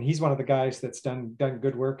 And he's one of the guys that's done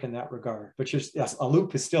good work in that regard. But just, yes, a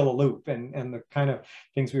loop is still a loop. And the kind of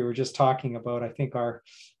things we were just talking about, I think are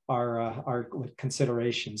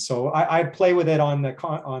considerations. So I play with it on the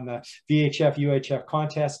VHF UHF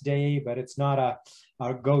contest day, but it's not a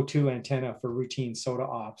go-to antenna for routine SOTA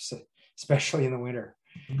ops, especially in the winter.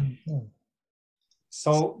 Mm-hmm.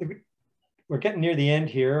 So we're getting near the end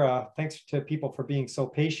here. Thanks to people for being so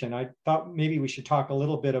patient. I thought maybe we should talk a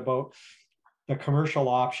little bit about the commercial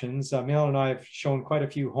options. Malen and I have shown quite a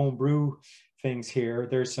few homebrew things here.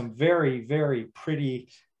 There's some very, very pretty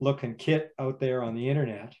looking kit out there on the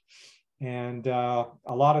internet. And a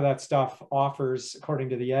lot of that stuff offers, according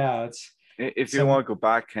to the ads. If you want to go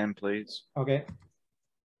back, Ken, please. Okay.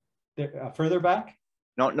 Further back?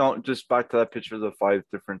 No, just back to that picture of the 5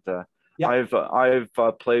 different. Yeah. I've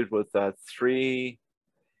played with 3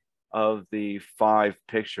 of the 5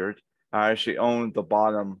 pictured. I actually own the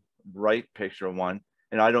bottom right picture one,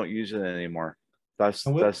 and I don't use it anymore. That's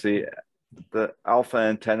the alpha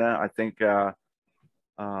antenna. I think forget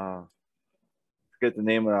the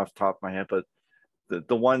name of it off the top of my head, but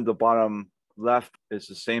the one the bottom left is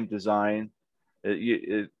the same design.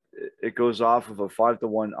 It goes off of a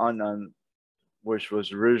 5-to-1 unknown, which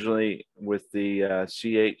was originally with the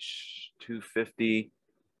CH250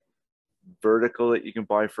 vertical that you can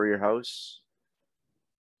buy for your house,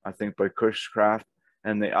 I think by Cushcraft.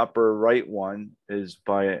 And the upper right one is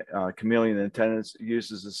by Chameleon Antennas. It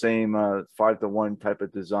uses the same 5-to-1 type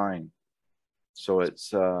of design. So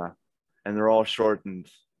it's and they're all shortened.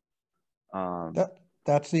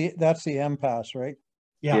 That's the M-Pass, right?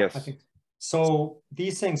 Yeah, yes. I think so.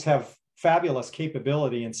 These things have fabulous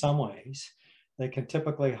capability in some ways. They can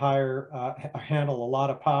typically handle a lot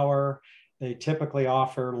of power. They typically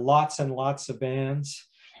offer lots and lots of bands,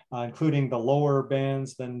 including the lower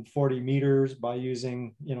bands than 40 meters by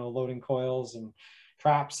using, loading coils and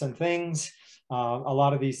traps and things. A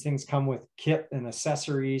lot of these things come with kit and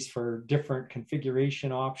accessories for different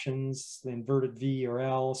configuration options, the inverted V or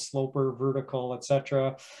L, sloper, vertical,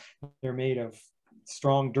 etc. They're made of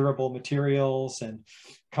strong, durable materials and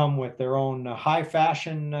come with their own high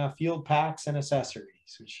fashion field packs and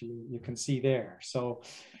accessories, which you can see there. So,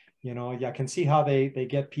 I can see how they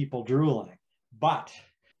get people drooling, but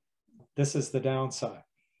this is the downside.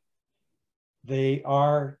 They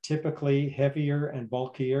are typically heavier and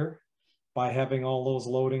bulkier by having all those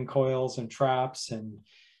loading coils and traps and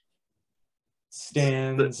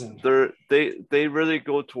stands. And they really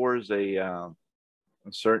go towards a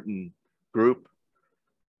certain group,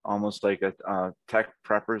 almost like a tech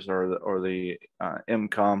preppers or the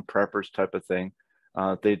IMCOM preppers type of thing.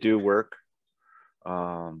 They do work,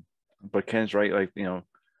 but Ken's right. Like, you know,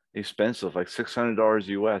 expensive, like $600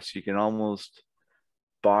 US. You can almost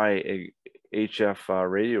buy a HF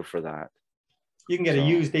radio for that. You can get a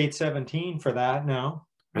used 817 for that now.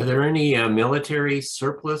 Are there any military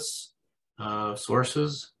surplus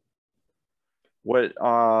sources? What?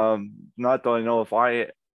 Not that I know if I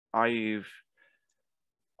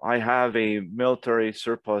have a military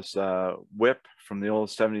surplus whip from the old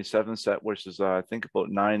 77 set, which is I think about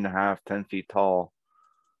 9.5, 10 feet tall.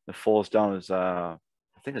 The fullest down is I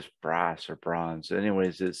think it's brass or bronze.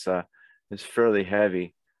 Anyways, it's fairly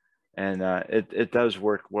heavy, and it does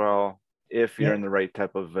work well if you're in the right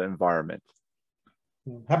type of environment.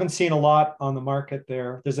 Haven't seen a lot on the market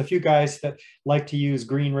there. There's a few guys that like to use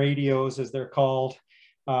green radios, as they're called,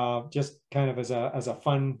 just kind of as a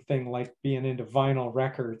fun thing, like being into vinyl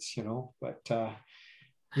records, you know, but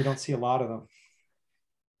you don't see a lot of them.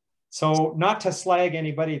 So not to slag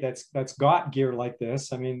anybody that's got gear like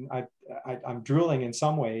this. I mean, I'm drooling in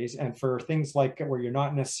some ways, and for things like where you're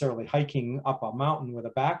not necessarily hiking up a mountain with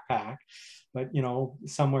a backpack, but, you know,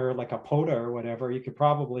 somewhere like a POTA or whatever, you could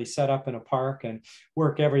probably set up in a park and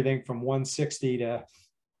work everything from 160 to,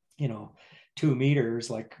 you know, 2 meters,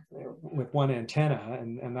 like with one antenna,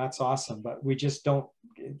 and that's awesome. But we just don't,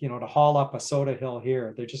 you know, to haul up a SOTA hill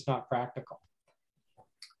here, they're just not practical.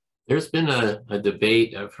 There's been a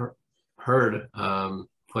debate I've heard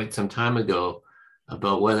quite some time ago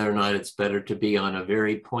about whether or not it's better to be on a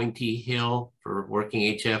very pointy hill for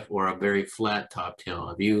working HF or a very flat topped hill.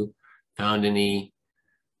 Have you found any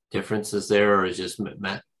differences there, or is just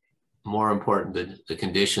more important the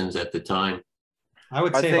conditions at the time? I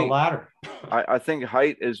would say the latter. I think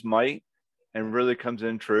height is might, and really comes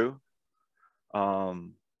in true.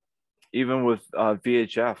 Even with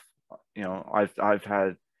VHF, you know, I've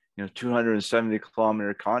had, you know, 270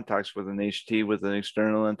 kilometer contacts with an HT with an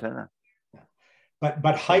external antenna.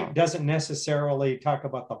 But height doesn't necessarily talk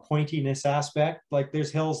about the pointiness aspect. Like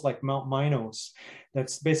there's hills like Mount Minos,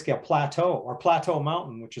 that's basically a plateau, or Plateau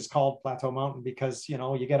Mountain, which is called Plateau Mountain because, you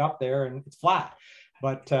know, you get up there and it's flat.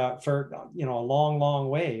 But for, you know, a long, long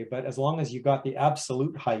way. But as long as you got the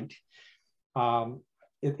absolute height,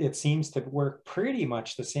 it seems to work pretty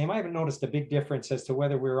much the same. I haven't noticed a big difference as to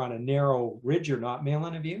whether we're on a narrow ridge or not.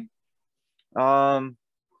 Malen, have you?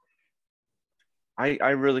 I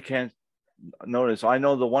really can't notice. I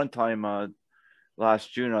know the one time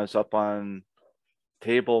last June I was up on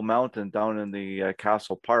Table Mountain down in the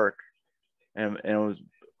Castle Park, and it was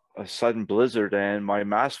a sudden blizzard, and my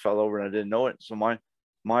mask fell over and I didn't know it. So my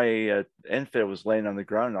infit was laying on the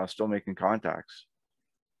ground and I was still making contacts.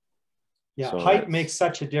 Yeah, so height makes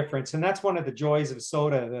such a difference. And that's one of the joys of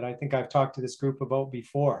SOTA that I think I've talked to this group about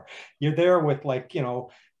before. You're there with, like, you know,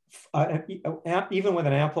 even with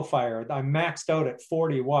an amplifier, I'm maxed out at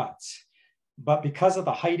 40 watts. But because of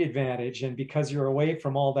the height advantage and because you're away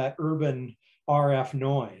from all that urban RF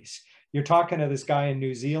noise, you're talking to this guy in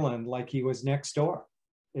New Zealand like he was next door.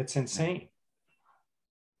 It's insane.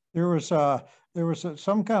 There was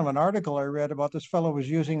some kind of an article I read about this fellow was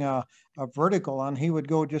using a vertical, and he would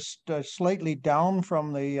go just slightly down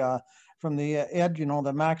from the edge, you know,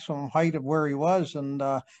 the maximum height of where he was, and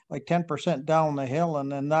like 10% down the hill,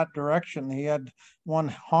 and in that direction he had one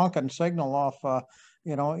honking signal off,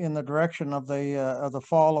 you know, in the direction of the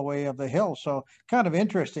fall away of the hill. So kind of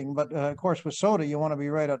interesting, but of course with SOTA you want to be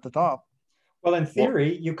right at the top. Well, in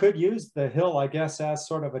theory, you could use the hill, I guess, as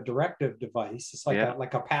sort of a directive device. It's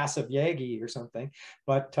like a passive Yagi or something.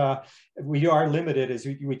 But we are limited, as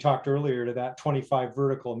we talked earlier, to that 25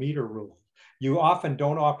 vertical meter rule. You often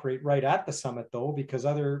don't operate right at the summit, though, because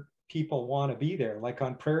other people want to be there. Like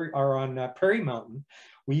on Prairie Mountain,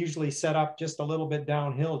 we usually set up just a little bit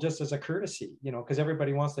downhill, just as a courtesy, you know, because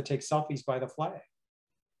everybody wants to take selfies by the flag.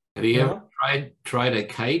 Have you ever tried a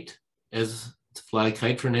kite to fly a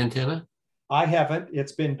kite for an antenna? I haven't.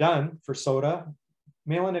 It's been done for SOTA.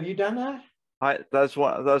 Malen, have you done that? That's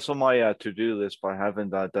on my to-do list, but I haven't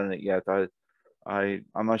done it yet. I'm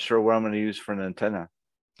not sure what I'm going to use for an antenna.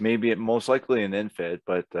 Maybe most likely an infid,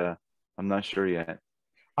 but I'm not sure yet.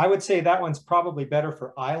 I would say that one's probably better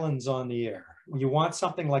for islands on the air. You want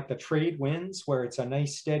something like the trade winds where it's a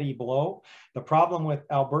nice steady blow. The problem with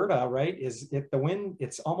Alberta, right, is the wind,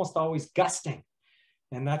 it's almost always gusting,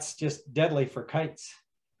 and that's just deadly for kites.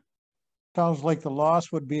 Sounds like the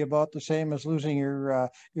loss would be about the same as losing your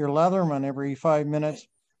Leatherman every 5 minutes.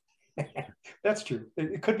 That's true.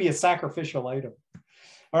 It could be a sacrificial item.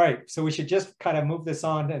 All right, so we should just kind of move this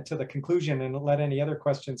on to the conclusion and let any other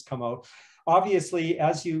questions come out. Obviously,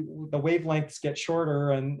 as the wavelengths get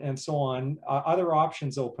shorter and so on, other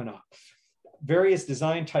options open up. Various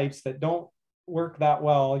design types that don't work that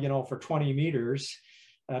well, you know, for 20 meters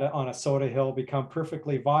on a SOTA hill become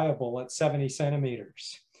perfectly viable at 70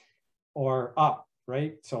 centimeters or up,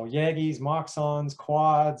 right? So Yagis, Moxons,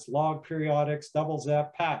 quads, log periodics, double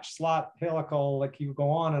zep, patch, slot, helical, like you go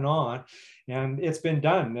on. And it's been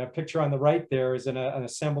done. The picture on the right there is an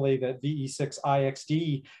assembly that VE6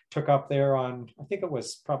 IXD took up there on, I think it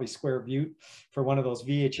was probably Square Butte for one of those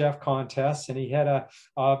VHF contests. And he had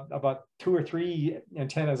about 2 or 3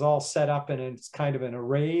 antennas all set up, and it's kind of an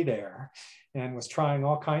array there, and was trying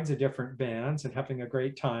all kinds of different bands and having a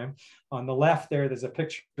great time. On the left there, there's a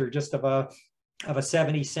picture just of a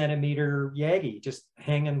 70 centimeter Yagi just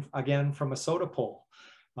hanging again from a SOTA pole.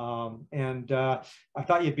 I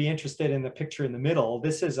thought you'd be interested in the picture in the middle.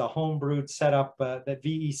 This is a homebrewed setup that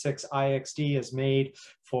VE6 IXD has made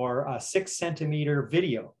for a 6 centimeter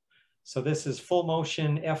video. So this is full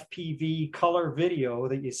motion FPV color video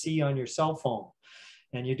that you see on your cell phone.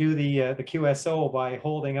 And you do the QSO by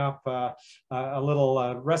holding up a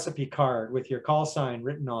little recipe card with your call sign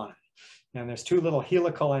written on it. And there's 2 little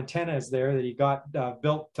helical antennas there that he got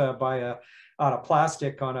built out of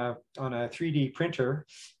plastic on a 3D printer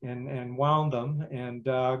and wound them, and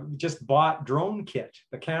just bought drone kit.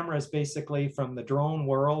 The camera is basically from the drone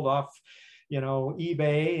world off, you know,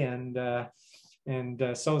 eBay,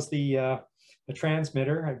 and so is the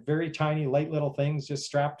transmitter. Very tiny, light little things just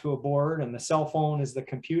strapped to a board, and the cell phone is the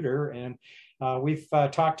computer. And we've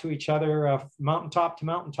talked to each other mountaintop to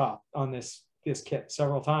mountaintop on this kit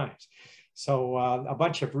several times. So a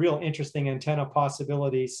bunch of real interesting antenna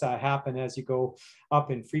possibilities happen as you go up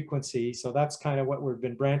in frequency. So that's kind of what we've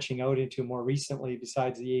been branching out into more recently,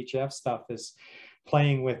 besides the HF stuff, is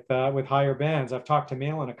playing with higher bands. I've talked to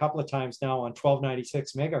Malen a couple of times now on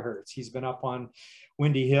 1296 megahertz. He's been up on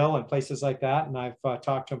Windy Hill and places like that, and I've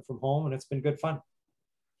talked to him from home, and it's been good fun.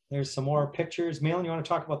 There's some more pictures. Malen, you want to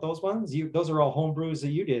talk about those ones? Those are all home brews that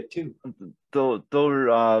you did too. Those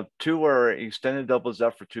 2 are extended double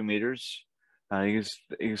ZEP for 2 meters.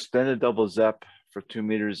 Extended double ZEP for 2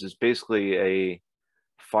 meters is basically a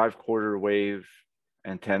 5/4 wave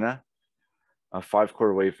antenna, a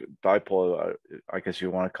 5/4 wave dipole, I guess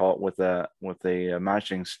you want to call it, with a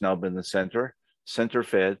matching snub in the center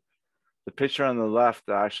fed. The picture on the left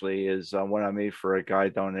actually is one I made for a guy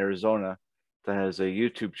down in Arizona that has a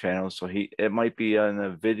YouTube channel. So it might be on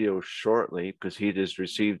a video shortly because he just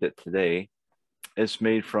received it today. It's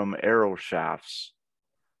made from arrow shafts.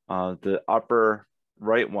 The upper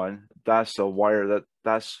right one, that's a wire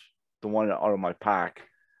that's the one out of my pack.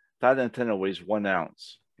 That antenna weighs 1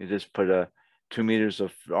 ounce. You just put 2 meters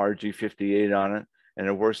of RG58 on it, and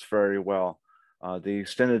it works very well. The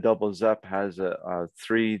extended double ZEP has a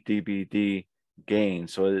 3 dBd gain,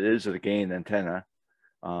 so it is a gain antenna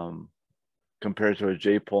compared to a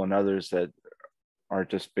J-pole and others that are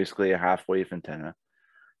just basically a half wave antenna.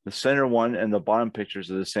 The center one and the bottom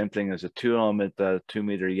pictures are the same thing as a 2-element 2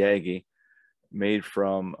 meter Yagi made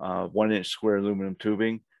from 1-inch square aluminum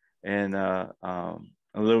tubing and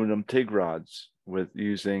aluminum TIG rods with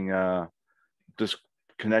using just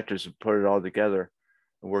connectors to put it all together.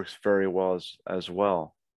 It works very well as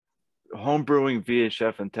well. Home brewing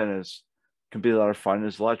VHF antennas can be a lot of fun.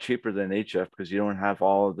 It's a lot cheaper than HF because you don't have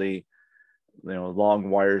all of the long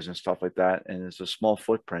wires and stuff like that, and it's a small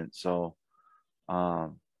footprint. So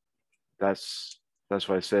that's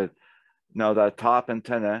what I said. Now that top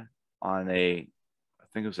antenna on I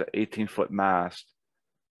think it was an 18-foot mast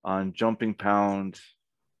on Jumping Pound,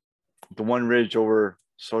 the one ridge over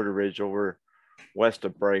SOTA Ridge over west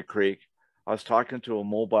of Bright Creek. I was talking to a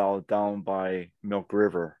mobile down by Milk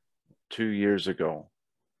River 2 years ago.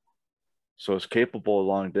 So it's capable of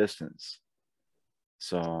long distance.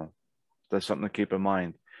 So that's something to keep in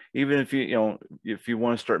mind. Even if if you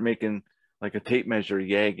want to start making like a tape measure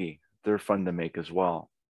Yagi, they're fun to make as well.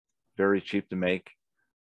 Very cheap to make.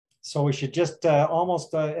 So we should just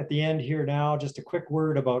almost at the end here now, just a quick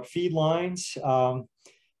word about feed lines.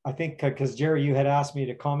 I think because Jerry, you had asked me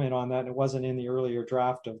to comment on that, and it wasn't in the earlier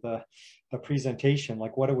draft of the presentation.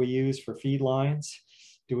 Like, what do we use for feed lines?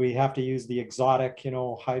 Do we have to use the exotic,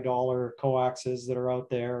 high dollar coaxes that are out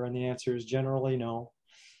there? And the answer is generally no.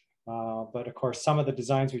 But of course, some of the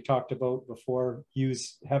designs we talked about before you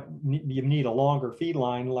need a longer feed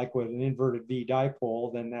line, like with an inverted V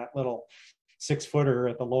dipole, than that little 6-footer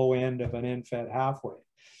at the low end of an end-fed halfway.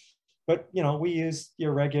 but you know, we use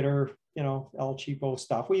your regular, you know, El Cheapo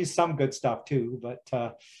stuff. We use some good stuff too, but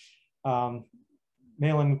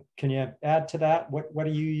Malen, can you add to that? What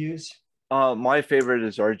do you use? My favorite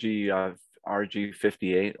is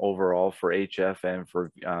RG58 overall for HF and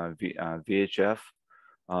for VHF.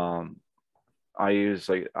 I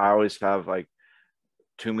always have like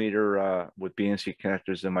 2 meter with BNC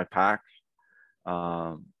connectors in my pack.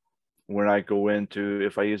 When I go into,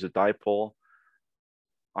 if I use a dipole,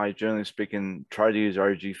 I generally speaking try to use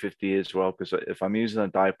RG58 as well, because if I'm using a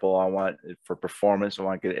dipole, I want it for performance. I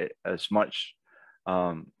want to get as much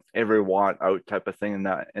every watt out type of thing, and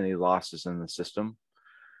not any losses in the system.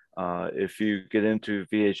 If you get into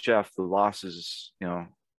VHF, the losses, you know,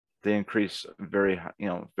 they increase very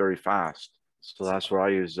fast. So that's what I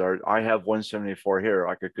use. I have 174 here.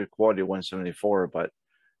 I could good quality 174, but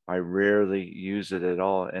I rarely use it at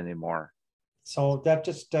all anymore. So that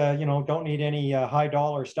just, you know, don't need any high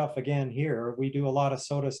dollar stuff again here. We do a lot of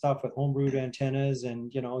SOTA stuff with homebrewed antennas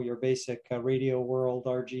and, you know, your basic Radio World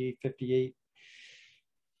RG58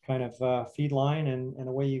 kind of feed line, and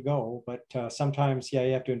away you go. But sometimes, yeah,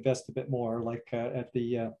 you have to invest a bit more. Like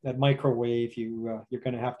at microwave, you're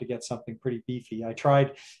going to have to get something pretty beefy. I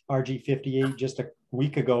tried RG58 just a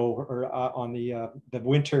week ago, or on the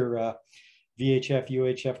winter VHF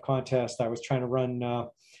UHF contest. I was trying to run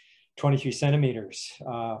 23 centimeters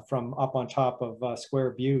from up on top of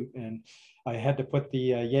Square Butte, and I had to put the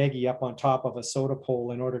Yagi up on top of a SOTA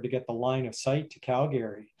pole in order to get the line of sight to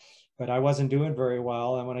Calgary. But I wasn't doing very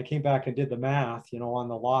well. And when I came back and did the math, you know, on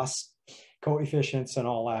the loss coefficients and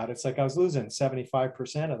all that, it's like I was losing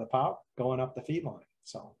 75% of the power going up the feed line.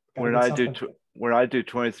 So when I do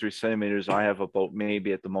 23 centimeters, I have about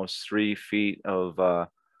maybe at the most 3 feet of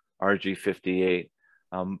RG58.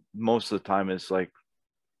 Most of the time it's like,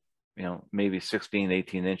 you know, maybe 16,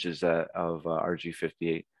 18 inches of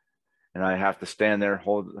RG58. And I have to stand there,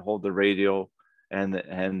 hold the radio and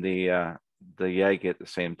the Yagi at the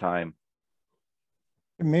same time.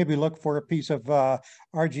 Maybe look for a piece of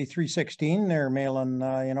RG316 there,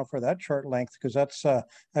 Malen, you know, for that short length, because that's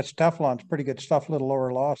Teflon. It's pretty good stuff, little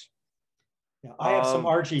lower loss. Yeah, I have some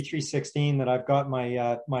RG316 that I've got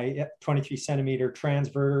my my 23 centimeter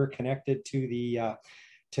transverter connected to the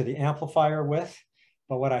amplifier with,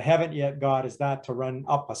 but what I haven't yet got is that to run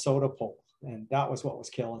up a SOTA pole, and that was what was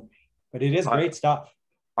killing me. But it is great stuff.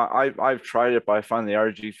 I've tried it, but I find the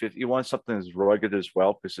RG50, you want something that's rugged as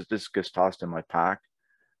well, because it just gets tossed in my pack.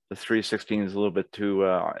 The 316 is a little bit too,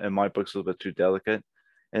 in my books, a little bit too delicate,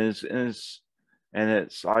 and it's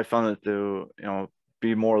I found it to, you know,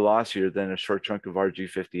 be more lossier than a short chunk of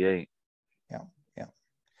RG58. Yeah.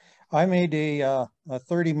 I made a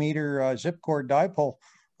 30 meter zip cord dipole.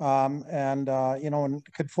 And you know, and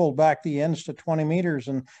could fold back the ends to 20 meters,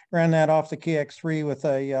 and ran that off the KX3 with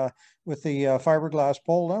the fiberglass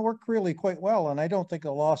pole. That worked really quite well, and I don't think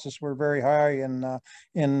the losses were very high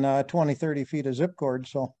in 20, 30 feet of zip cord.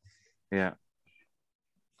 So yeah.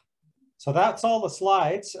 So that's all the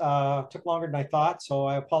slides. Took longer than I thought, so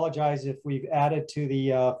I apologize if we've added to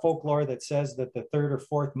the folklore that says that the 3rd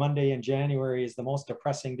or 4th Monday in January is the most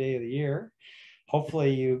depressing day of the year.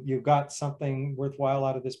 Hopefully you got something worthwhile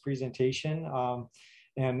out of this presentation,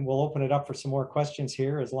 and we'll open it up for some more questions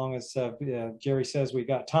here, as long as Jerry says we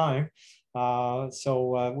got time.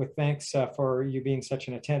 So with thanks for you being such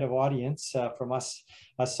an attentive audience from us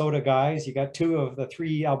SOTA guys. You got 2 of the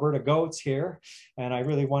 3 Alberta goats here, and I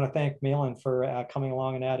really want to thank Malen for coming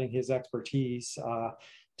along and adding his expertise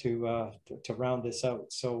to round this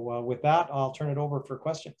out. So with that, I'll turn it over for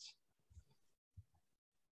questions.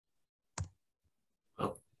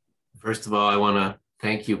 First of all, I want to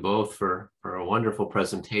thank you both for a wonderful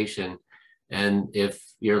presentation. And if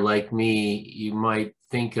you're like me, you might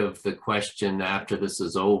think of the question after this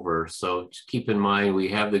is over. So just keep in mind, we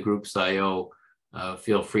have the groups IO.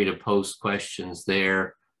 Feel free to post questions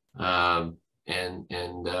there. And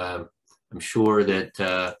I'm sure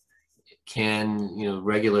that Ken, you know,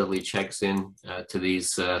 regularly checks in to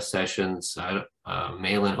these sessions.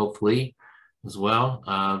 Malen, hopefully, as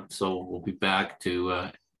well. So we'll be back to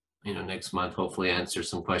you know, next month, hopefully answer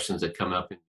some questions that come up in